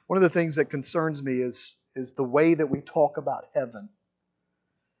 One of the things that concerns me is the way that we talk about heaven.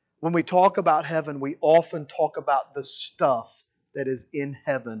 When we talk about heaven, we often talk about the stuff that is in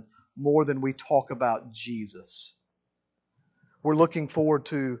heaven more than we talk about Jesus. We're looking forward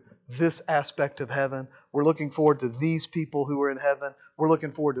to this aspect of heaven. We're looking forward to these people who are in heaven. We're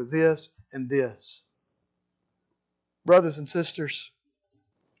looking forward to this and this. Brothers and sisters,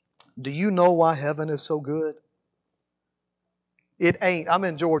 do you know why heaven is so good? It ain't. I'm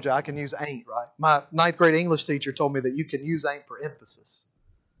in Georgia. I can use ain't, right? My 9th grade English teacher told me that you can use ain't for emphasis.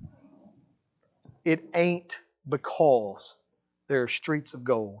 It ain't because there are streets of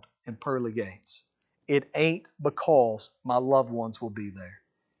gold and pearly gates. It ain't because my loved ones will be there.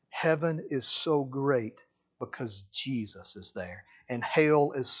 Heaven is so great because Jesus is there. And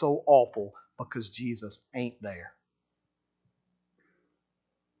hell is so awful because Jesus ain't there.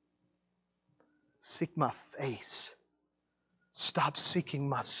 Seek my face. Stop seeking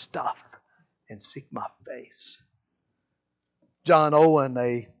my stuff and seek my face. John Owen,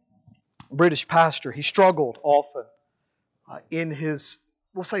 a British pastor, he struggled often in his,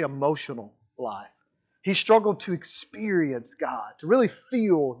 we'll say, emotional life. He struggled to experience God, to really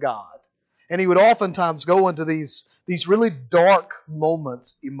feel God. And he would oftentimes go into these really dark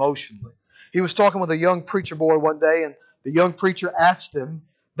moments emotionally. He was talking with a young preacher boy one day, and the young preacher asked him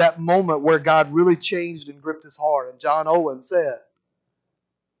that moment where God really changed and gripped his heart. And John Owen said,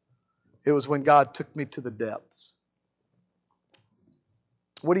 "It was when God took me to the depths."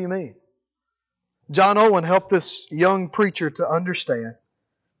 What do you mean? John Owen helped this young preacher to understand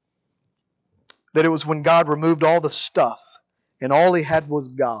that it was when God removed all the stuff and all he had was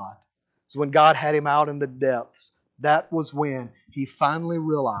God. It was when God had him out in the depths. That was when he finally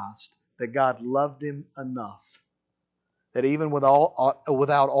realized that God loved him enough. That even without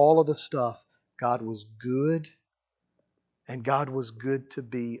all of the stuff, God was good, and God was good to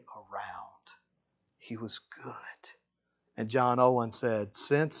be around. He was good. And John Owen said,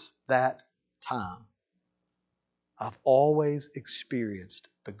 "Since that time, I've always experienced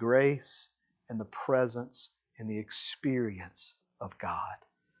the grace and the presence and the experience of God.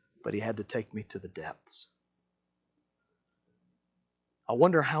 But He had to take me to the depths. I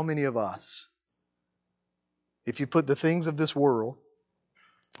wonder how many of us, if you put the things of this world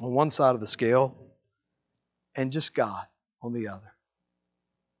on one side of the scale and just God on the other,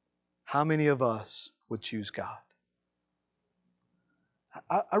 how many of us would choose God?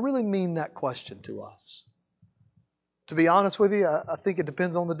 I really mean that question to us. To be honest with you, I think it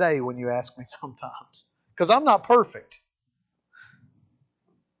depends on the day when you ask me sometimes. Because I'm not perfect.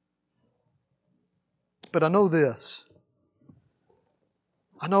 But I know this.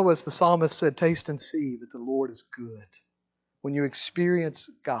 I know, as the psalmist said, taste and see that the Lord is good. When you experience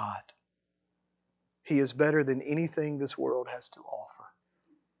God, He is better than anything this world has to offer.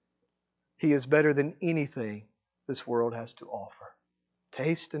 He is better than anything this world has to offer.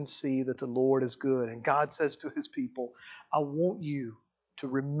 Taste and see that the Lord is good. And God says to His people, I want you to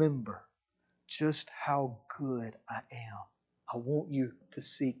remember just how good I am. I want you to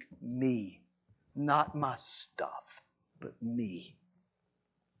seek me, not my stuff, but me.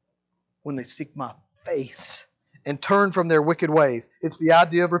 When they seek my face and turn from their wicked ways. It's the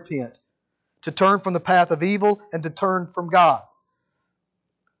idea of repent. To turn from the path of evil and to turn from God.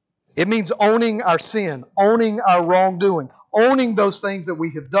 It means owning our sin, owning our wrongdoing, owning those things that we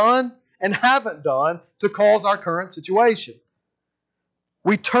have done and haven't done to cause our current situation.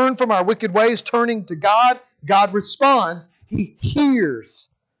 We turn from our wicked ways, turning to God. God responds. He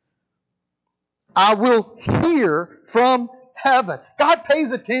hears. I will hear from heaven. God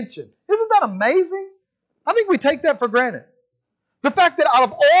pays attention. Isn't that amazing? I think we take that for granted. The fact that out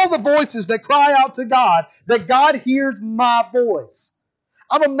of all the voices that cry out to God, that God hears my voice.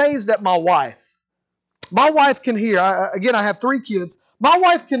 I'm amazed at my wife. My wife can hear. I have 3 kids. My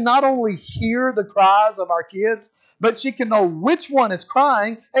wife can not only hear the cries of our kids, but she can know which one is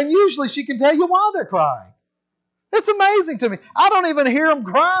crying, and usually she can tell you why they're crying. It's amazing to me. I don't even hear them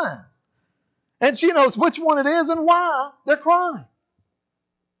crying. And she knows which one it is and why they're crying.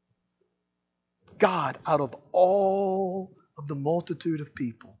 God, out of all of the multitude of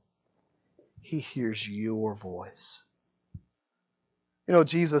people, He hears your voice. You know,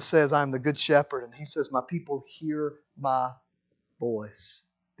 Jesus says, I am the good shepherd, and He says, my people hear my voice.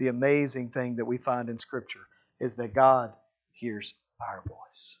 The amazing thing that we find in Scripture is that God hears our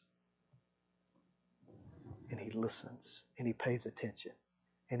voice. And He listens, and He pays attention.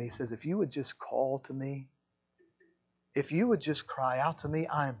 And He says, if you would just call to me, if you would just cry out to me,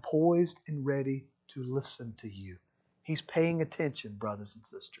 I am poised and ready to listen to you. He's paying attention, brothers and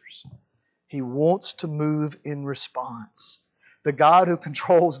sisters. He wants to move in response. The God who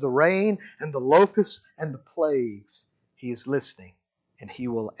controls the rain and the locusts and the plagues, He is listening, and He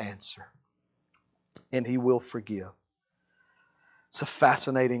will answer. And He will forgive. It's a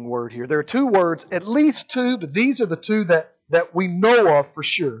fascinating word here. There are 2 words, at least 2, but these are the 2 that we know of for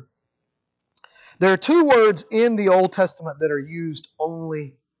sure. There are 2 words in the Old Testament that are used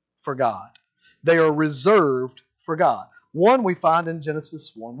only for God. They are reserved for God. One we find in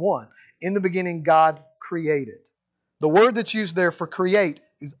Genesis 1:1. In the beginning, God created. The word that's used there for create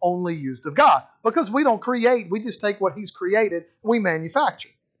is only used of God. Because we don't create, we just take what He's created and we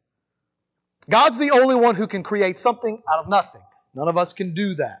manufacture. God's the only one who can create something out of nothing. None of us can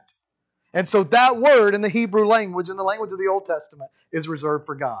do that. And so that word in the Hebrew language, in the language of the Old Testament, is reserved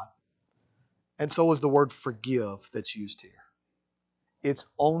for God. And so is the word forgive that's used here. It's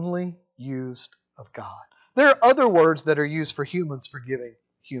only used of God. There are other words that are used for humans forgiving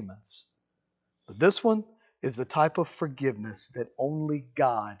humans. But this one is the type of forgiveness that only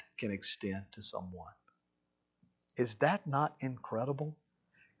God can extend to someone. Is that not incredible?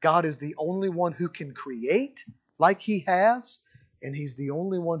 God is the only one who can create like He has, and He's the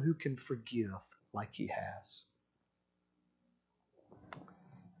only one who can forgive like He has.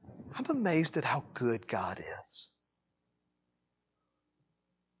 I'm amazed at how good God is.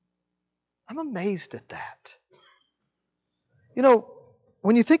 I'm amazed at that. You know,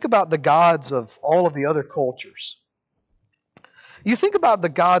 when you think about the gods of all of the other cultures, you think about the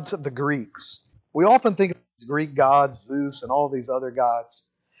gods of the Greeks. We often think of these Greek gods, Zeus and all these other gods.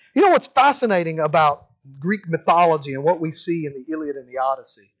 You know what's fascinating about Greek mythology and what we see in the Iliad and the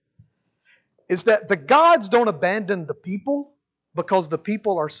Odyssey is that the gods don't abandon the people because the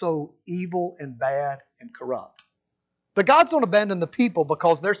people are so evil and bad and corrupt. The gods don't abandon the people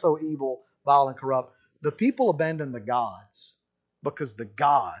because they're so evil, vile, and corrupt. The people abandon the gods because the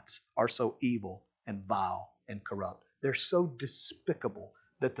gods are so evil and vile and corrupt. They're so despicable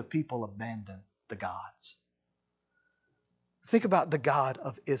that the people abandon the gods. Think about the God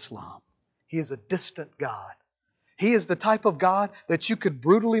of Islam. He is a distant God. He is the type of God that you could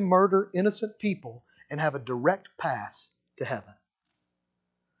brutally murder innocent people and have a direct pass to heaven.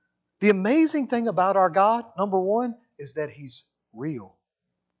 The amazing thing about our God, number one, is that He's real.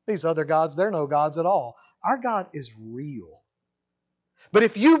 These other gods, they're no gods at all. Our God is real. But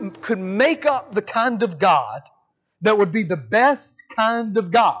if you could make up the kind of God that would be the best kind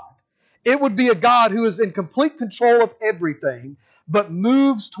of God, it would be a God who is in complete control of everything, but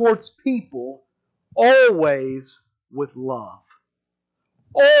moves towards people always with love.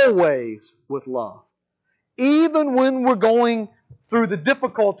 Always with love. Even when we're going through the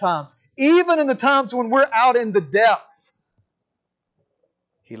difficult times, even in the times when we're out in the depths,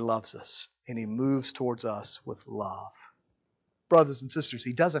 He loves us and He moves towards us with love. Brothers and sisters,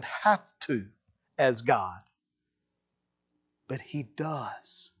 He doesn't have to as God, but He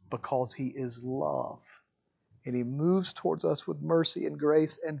does because He is love. And He moves towards us with mercy and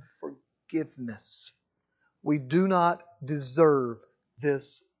grace and forgiveness. We do not deserve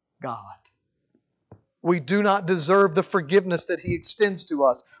this God. We do not deserve the forgiveness that He extends to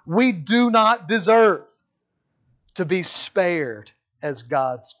us. We do not deserve to be spared as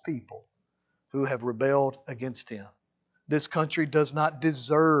God's people who have rebelled against Him. This country does not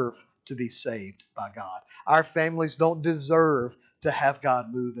deserve to be saved by God. Our families don't deserve to have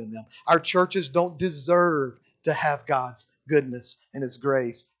God move in them. Our churches don't deserve to have God's goodness and His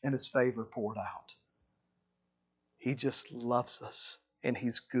grace and His favor poured out. He just loves us, and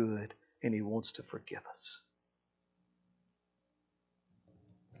He's good, and He wants to forgive us.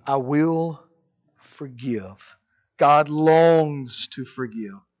 I will forgive. God longs to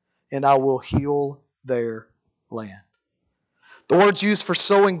forgive, and I will heal their land. The word's used for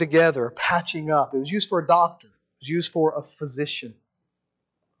sewing together, patching up. It was used for a doctor. It was used for a physician.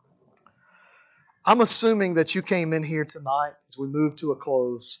 I'm assuming that you came in here tonight as we move to a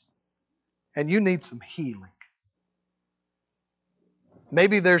close, and you need some healing.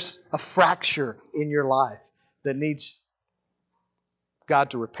 Maybe there's a fracture in your life that needs God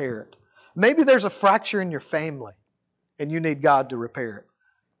to repair it. Maybe there's a fracture in your family, and you need God to repair it.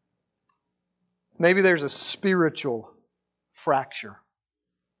 Maybe there's a spiritual fracture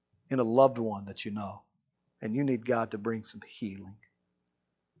in a loved one that you know, and you need God to bring some healing.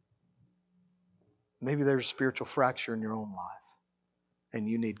 Maybe there's a spiritual fracture in your own life, and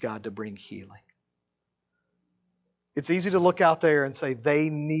you need God to bring healing. It's easy to look out there and say they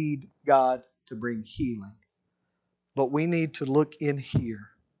need God to bring healing. But we need to look in here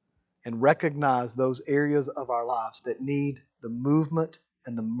and recognize those areas of our lives that need the movement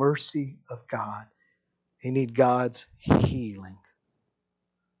and the mercy of God. They need God's healing.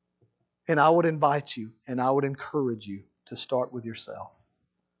 And I would invite you and I would encourage you to start with yourself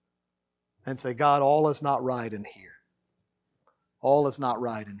and say, God, all is not right in here. All is not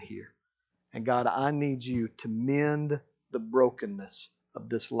right in here. And God, I need you to mend the brokenness of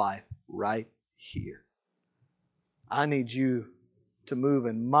this life right here. I need you to move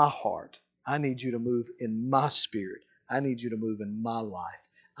in my heart. I need you to move in my spirit. I need you to move in my life.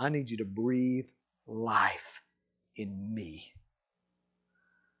 I need you to breathe life in me.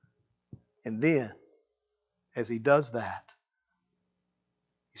 And then, as He does that,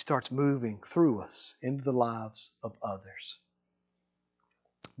 He starts moving through us into the lives of others.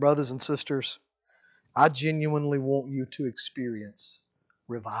 Brothers and sisters, I genuinely want you to experience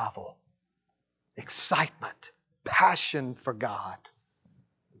revival, excitement, passion for God.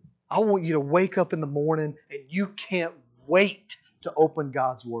 I want you to wake up in the morning and you can't wait to open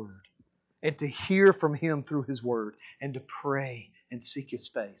God's Word and to hear from Him through His Word and to pray and seek His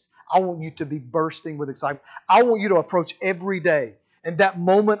face. I want you to be bursting with excitement. I want you to approach every day. And that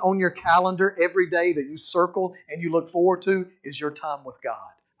moment on your calendar every day that you circle and you look forward to is your time with God.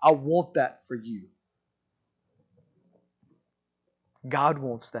 I want that for you. God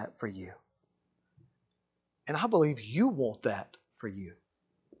wants that for you. And I believe you want that for you.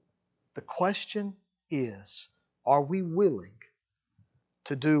 The question is, are we willing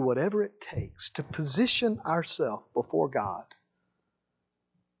to do whatever it takes to position ourselves before God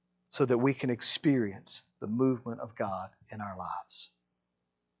so that we can experience the movement of God in our lives?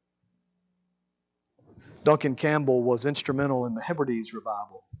 Duncan Campbell was instrumental in the Hebrides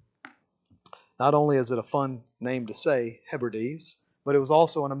revival. Not only is it a fun name to say, Hebrides, but it was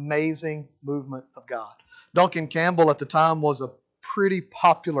also an amazing movement of God. Duncan Campbell at the time was a pretty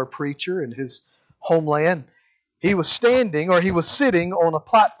popular preacher in his homeland. He was sitting on a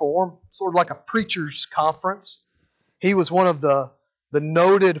platform, sort of like a preacher's conference. He was one of the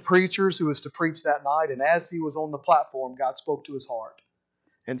noted preachers who was to preach that night. And as he was on the platform, God spoke to his heart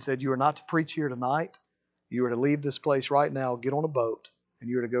and said, "You are not to preach here tonight. You are to leave this place right now, get on a boat, and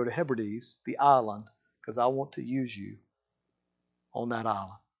you are to go to Hebrides, the island, because I want to use you on that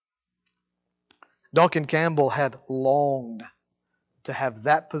island. Duncan Campbell had longed to have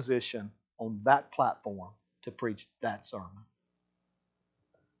that position on that platform to preach that sermon.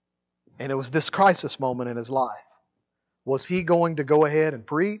 And it was this crisis moment in his life. Was he going to go ahead and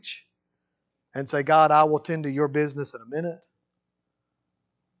preach and say, God, I will tend to your business in a minute?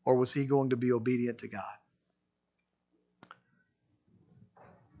 Or was he going to be obedient to God?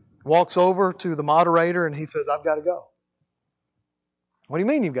 Walks over to the moderator and he says, I've got to go. What do you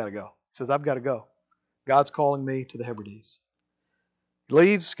mean you've got to go? He says, I've got to go. God's calling me to the Hebrides. He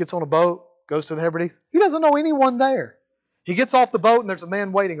leaves, gets on a boat, goes to the Hebrides. He doesn't know anyone there. He gets off the boat and there's a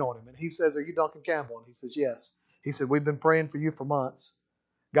man waiting on him. And he says, are you Duncan Campbell? And he says, yes. He said, we've been praying for you for months.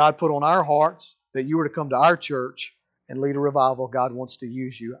 God put on our hearts that you were to come to our church and lead a revival. God wants to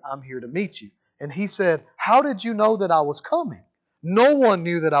use you. I'm here to meet you. And he said, how did you know that I was coming? No one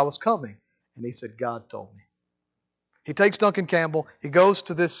knew that I was coming. And he said, God told me. He takes Duncan Campbell. He goes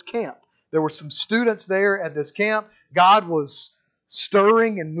to this camp. There were some students there at this camp. God was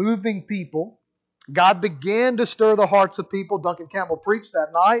stirring and moving people. God began to stir the hearts of people. Duncan Campbell preached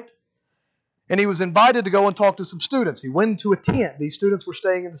that night. And he was invited to go and talk to some students. He went into a tent. These students were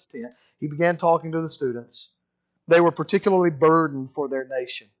staying in this tent. He began talking to the students. They were particularly burdened for their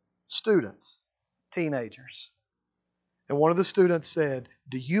nation. Students, teenagers. And one of the students said,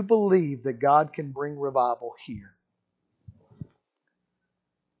 do you believe that God can bring revival here?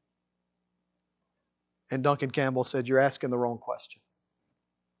 And Duncan Campbell said, you're asking the wrong question.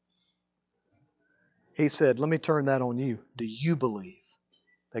 He said, let me turn that on you. Do you believe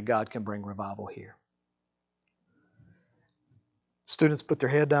that God can bring revival here? Students put their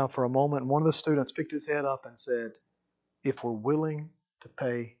head down for a moment, and one of the students picked his head up and said, if we're willing to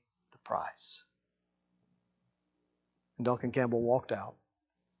pay the price. And Duncan Campbell walked out,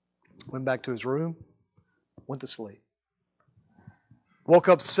 went back to his room, went to sleep. Woke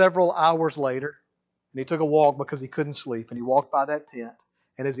up several hours later, and he took a walk because he couldn't sleep, and he walked by that tent.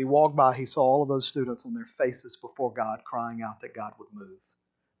 And as he walked by, he saw all of those students on their faces before God, crying out that God would move.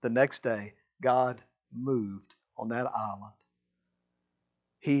 The next day, God moved on that island.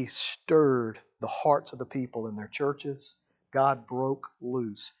 He stirred the hearts of the people in their churches. God broke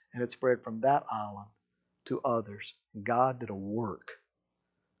loose, and it spread from that island to others. God did a work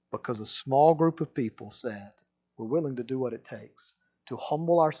because a small group of people said, we're willing to do what it takes to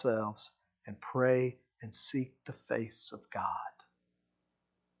humble ourselves and pray and seek the face of God.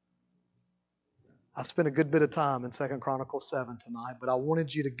 I spent a good bit of time in 2 Chronicles 7 tonight, but I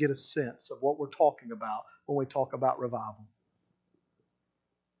wanted you to get a sense of what we're talking about when we talk about revival.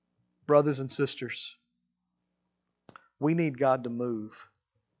 Brothers and sisters, we need God to move.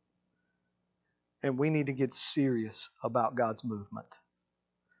 And we need to get serious about God's movement.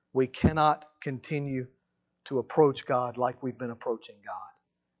 We cannot continue to approach God like we've been approaching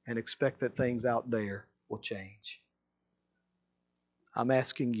God and expect that things out there will change. I'm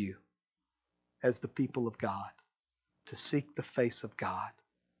asking you, as the people of God, to seek the face of God,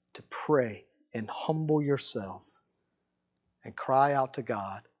 to pray and humble yourself and cry out to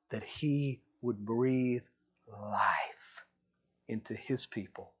God that He would breathe life into His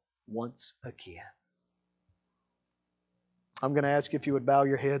people once again. I'm going to ask you if you would bow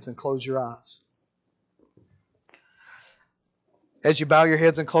your heads and close your eyes. As you bow your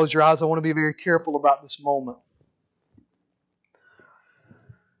heads and close your eyes, I want to be very careful about this moment.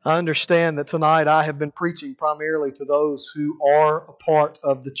 I understand that tonight I have been preaching primarily to those who are a part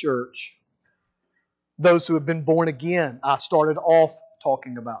of the church. Those who have been born again. I started off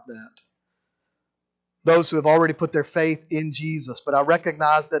talking about that. Those who have already put their faith in Jesus. But I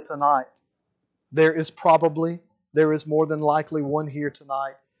recognize that tonight there is more than likely one here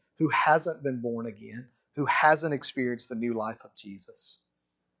tonight who hasn't been born again, who hasn't experienced the new life of Jesus.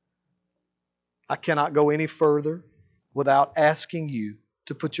 I cannot go any further without asking you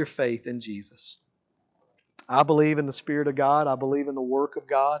to put your faith in Jesus. I believe in the Spirit of God. I believe in the work of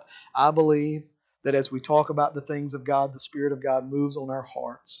God. I believe that as we talk about the things of God, the Spirit of God moves on our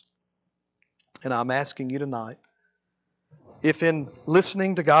hearts. And I'm asking you tonight, if in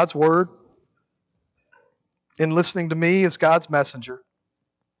listening to God's Word, in listening to me as God's messenger,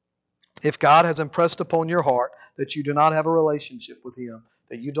 if God has impressed upon your heart that you do not have a relationship with Him,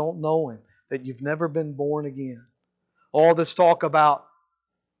 that you don't know Him, that you've never been born again, all this talk about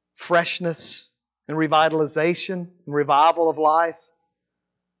freshness and revitalization and revival of life,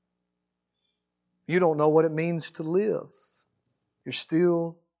 you don't know what it means to live. You're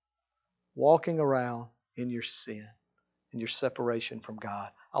still walking around in your sin and your separation from God.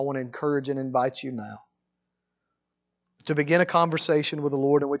 I want to encourage and invite you now to to begin a conversation with the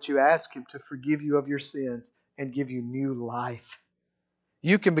Lord in which you ask Him to forgive you of your sins and give you new life.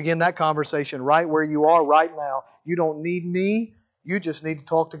 You can begin that conversation right where you are right now. You don't need me. You just need to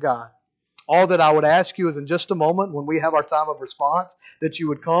talk to God. All that I would ask you is in just a moment, when we have our time of response, that you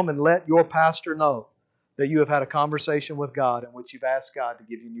would come and let your pastor know that you have had a conversation with God in which you've asked God to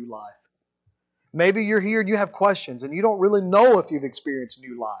give you new life. Maybe you're here and you have questions and you don't really know if you've experienced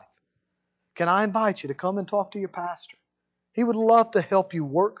new life. Can I invite you to come and talk to your pastor? He would love to help you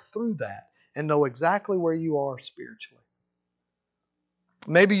work through that and know exactly where you are spiritually.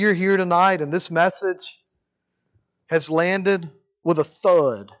 Maybe you're here tonight and this message has landed with a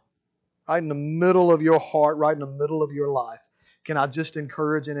thud right in the middle of your heart, right in the middle of your life. Can I just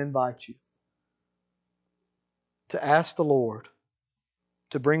encourage and invite you to ask the Lord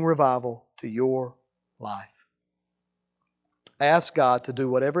to bring revival to your life? Ask God to do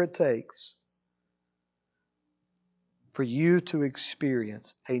whatever it takes for you to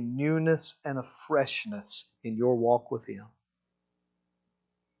experience a newness and a freshness in your walk with Him.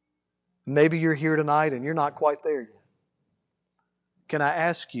 Maybe you're here tonight and you're not quite there yet. Can I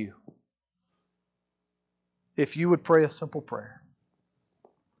ask you if you would pray a simple prayer?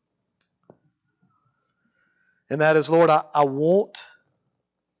 And that is, Lord, I want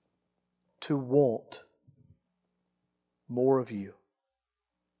to want more of you.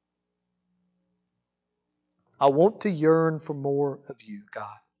 I want to yearn for more of you,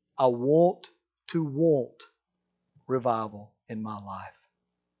 God. I want to want revival in my life.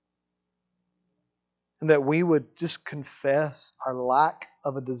 And that we would just confess our lack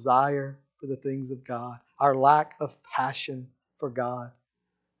of a desire for the things of God, our lack of passion for God,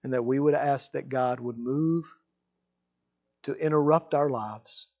 and that we would ask that God would move to interrupt our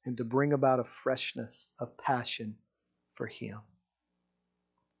lives and to bring about a freshness of passion for Him.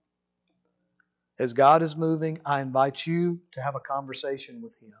 As God is moving, I invite you to have a conversation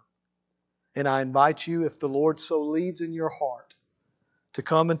with Him. And I invite you, if the Lord so leads in your heart, to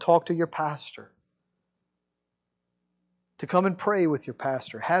come and talk to your pastor. To come and pray with your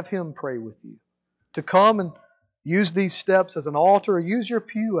pastor. Have him pray with you. To come and use these steps as an altar or use your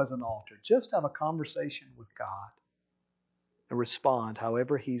pew as an altar. Just have a conversation with God and respond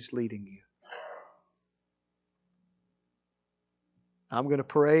however He's leading you. I'm going to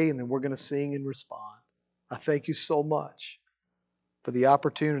pray and then we're going to sing and respond. I thank you so much for the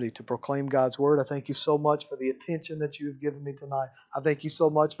opportunity to proclaim God's Word. I thank you so much for the attention that you have given me tonight. I thank you so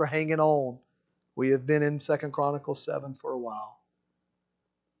much for hanging on. We have been in 2 Chronicles 7 for a while.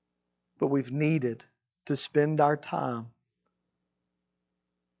 But we've needed to spend our time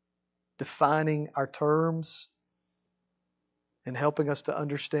defining our terms and helping us to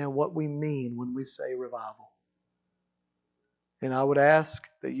understand what we mean when we say revival. And I would ask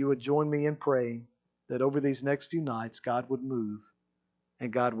that you would join me in praying that over these next few nights, God would move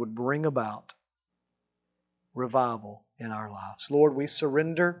and God would bring about revival in our lives. Lord, we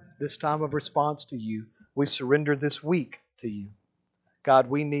surrender this time of response to you. We surrender this week to you. God,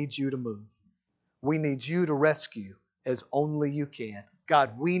 we need you to move. We need you to rescue as only you can.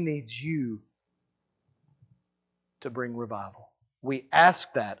 God, we need you to bring revival. We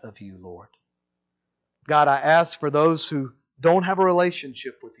ask that of you, Lord. God, I ask for those who don't have a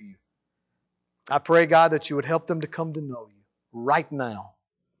relationship with you. I pray, God, that you would help them to come to know you right now.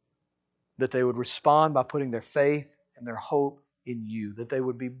 That they would respond by putting their faith and their hope in you. That they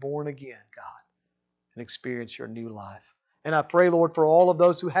would be born again, God, and experience your new life. And I pray, Lord, for all of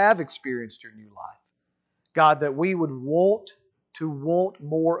those who have experienced your new life. God, that we would want to want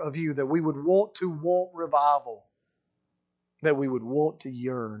more of you. That we would want to want revival. That we would want to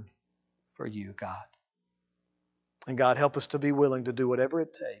yearn for you, God. And God, help us to be willing to do whatever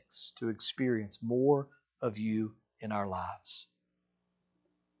it takes to experience more of you in our lives.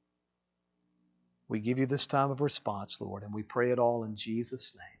 We give you this time of response, Lord, and we pray it all in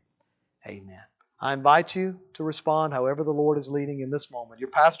Jesus' name. Amen. I invite you to respond however the Lord is leading in this moment. Your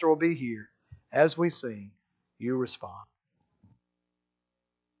pastor will be here as we sing. You respond.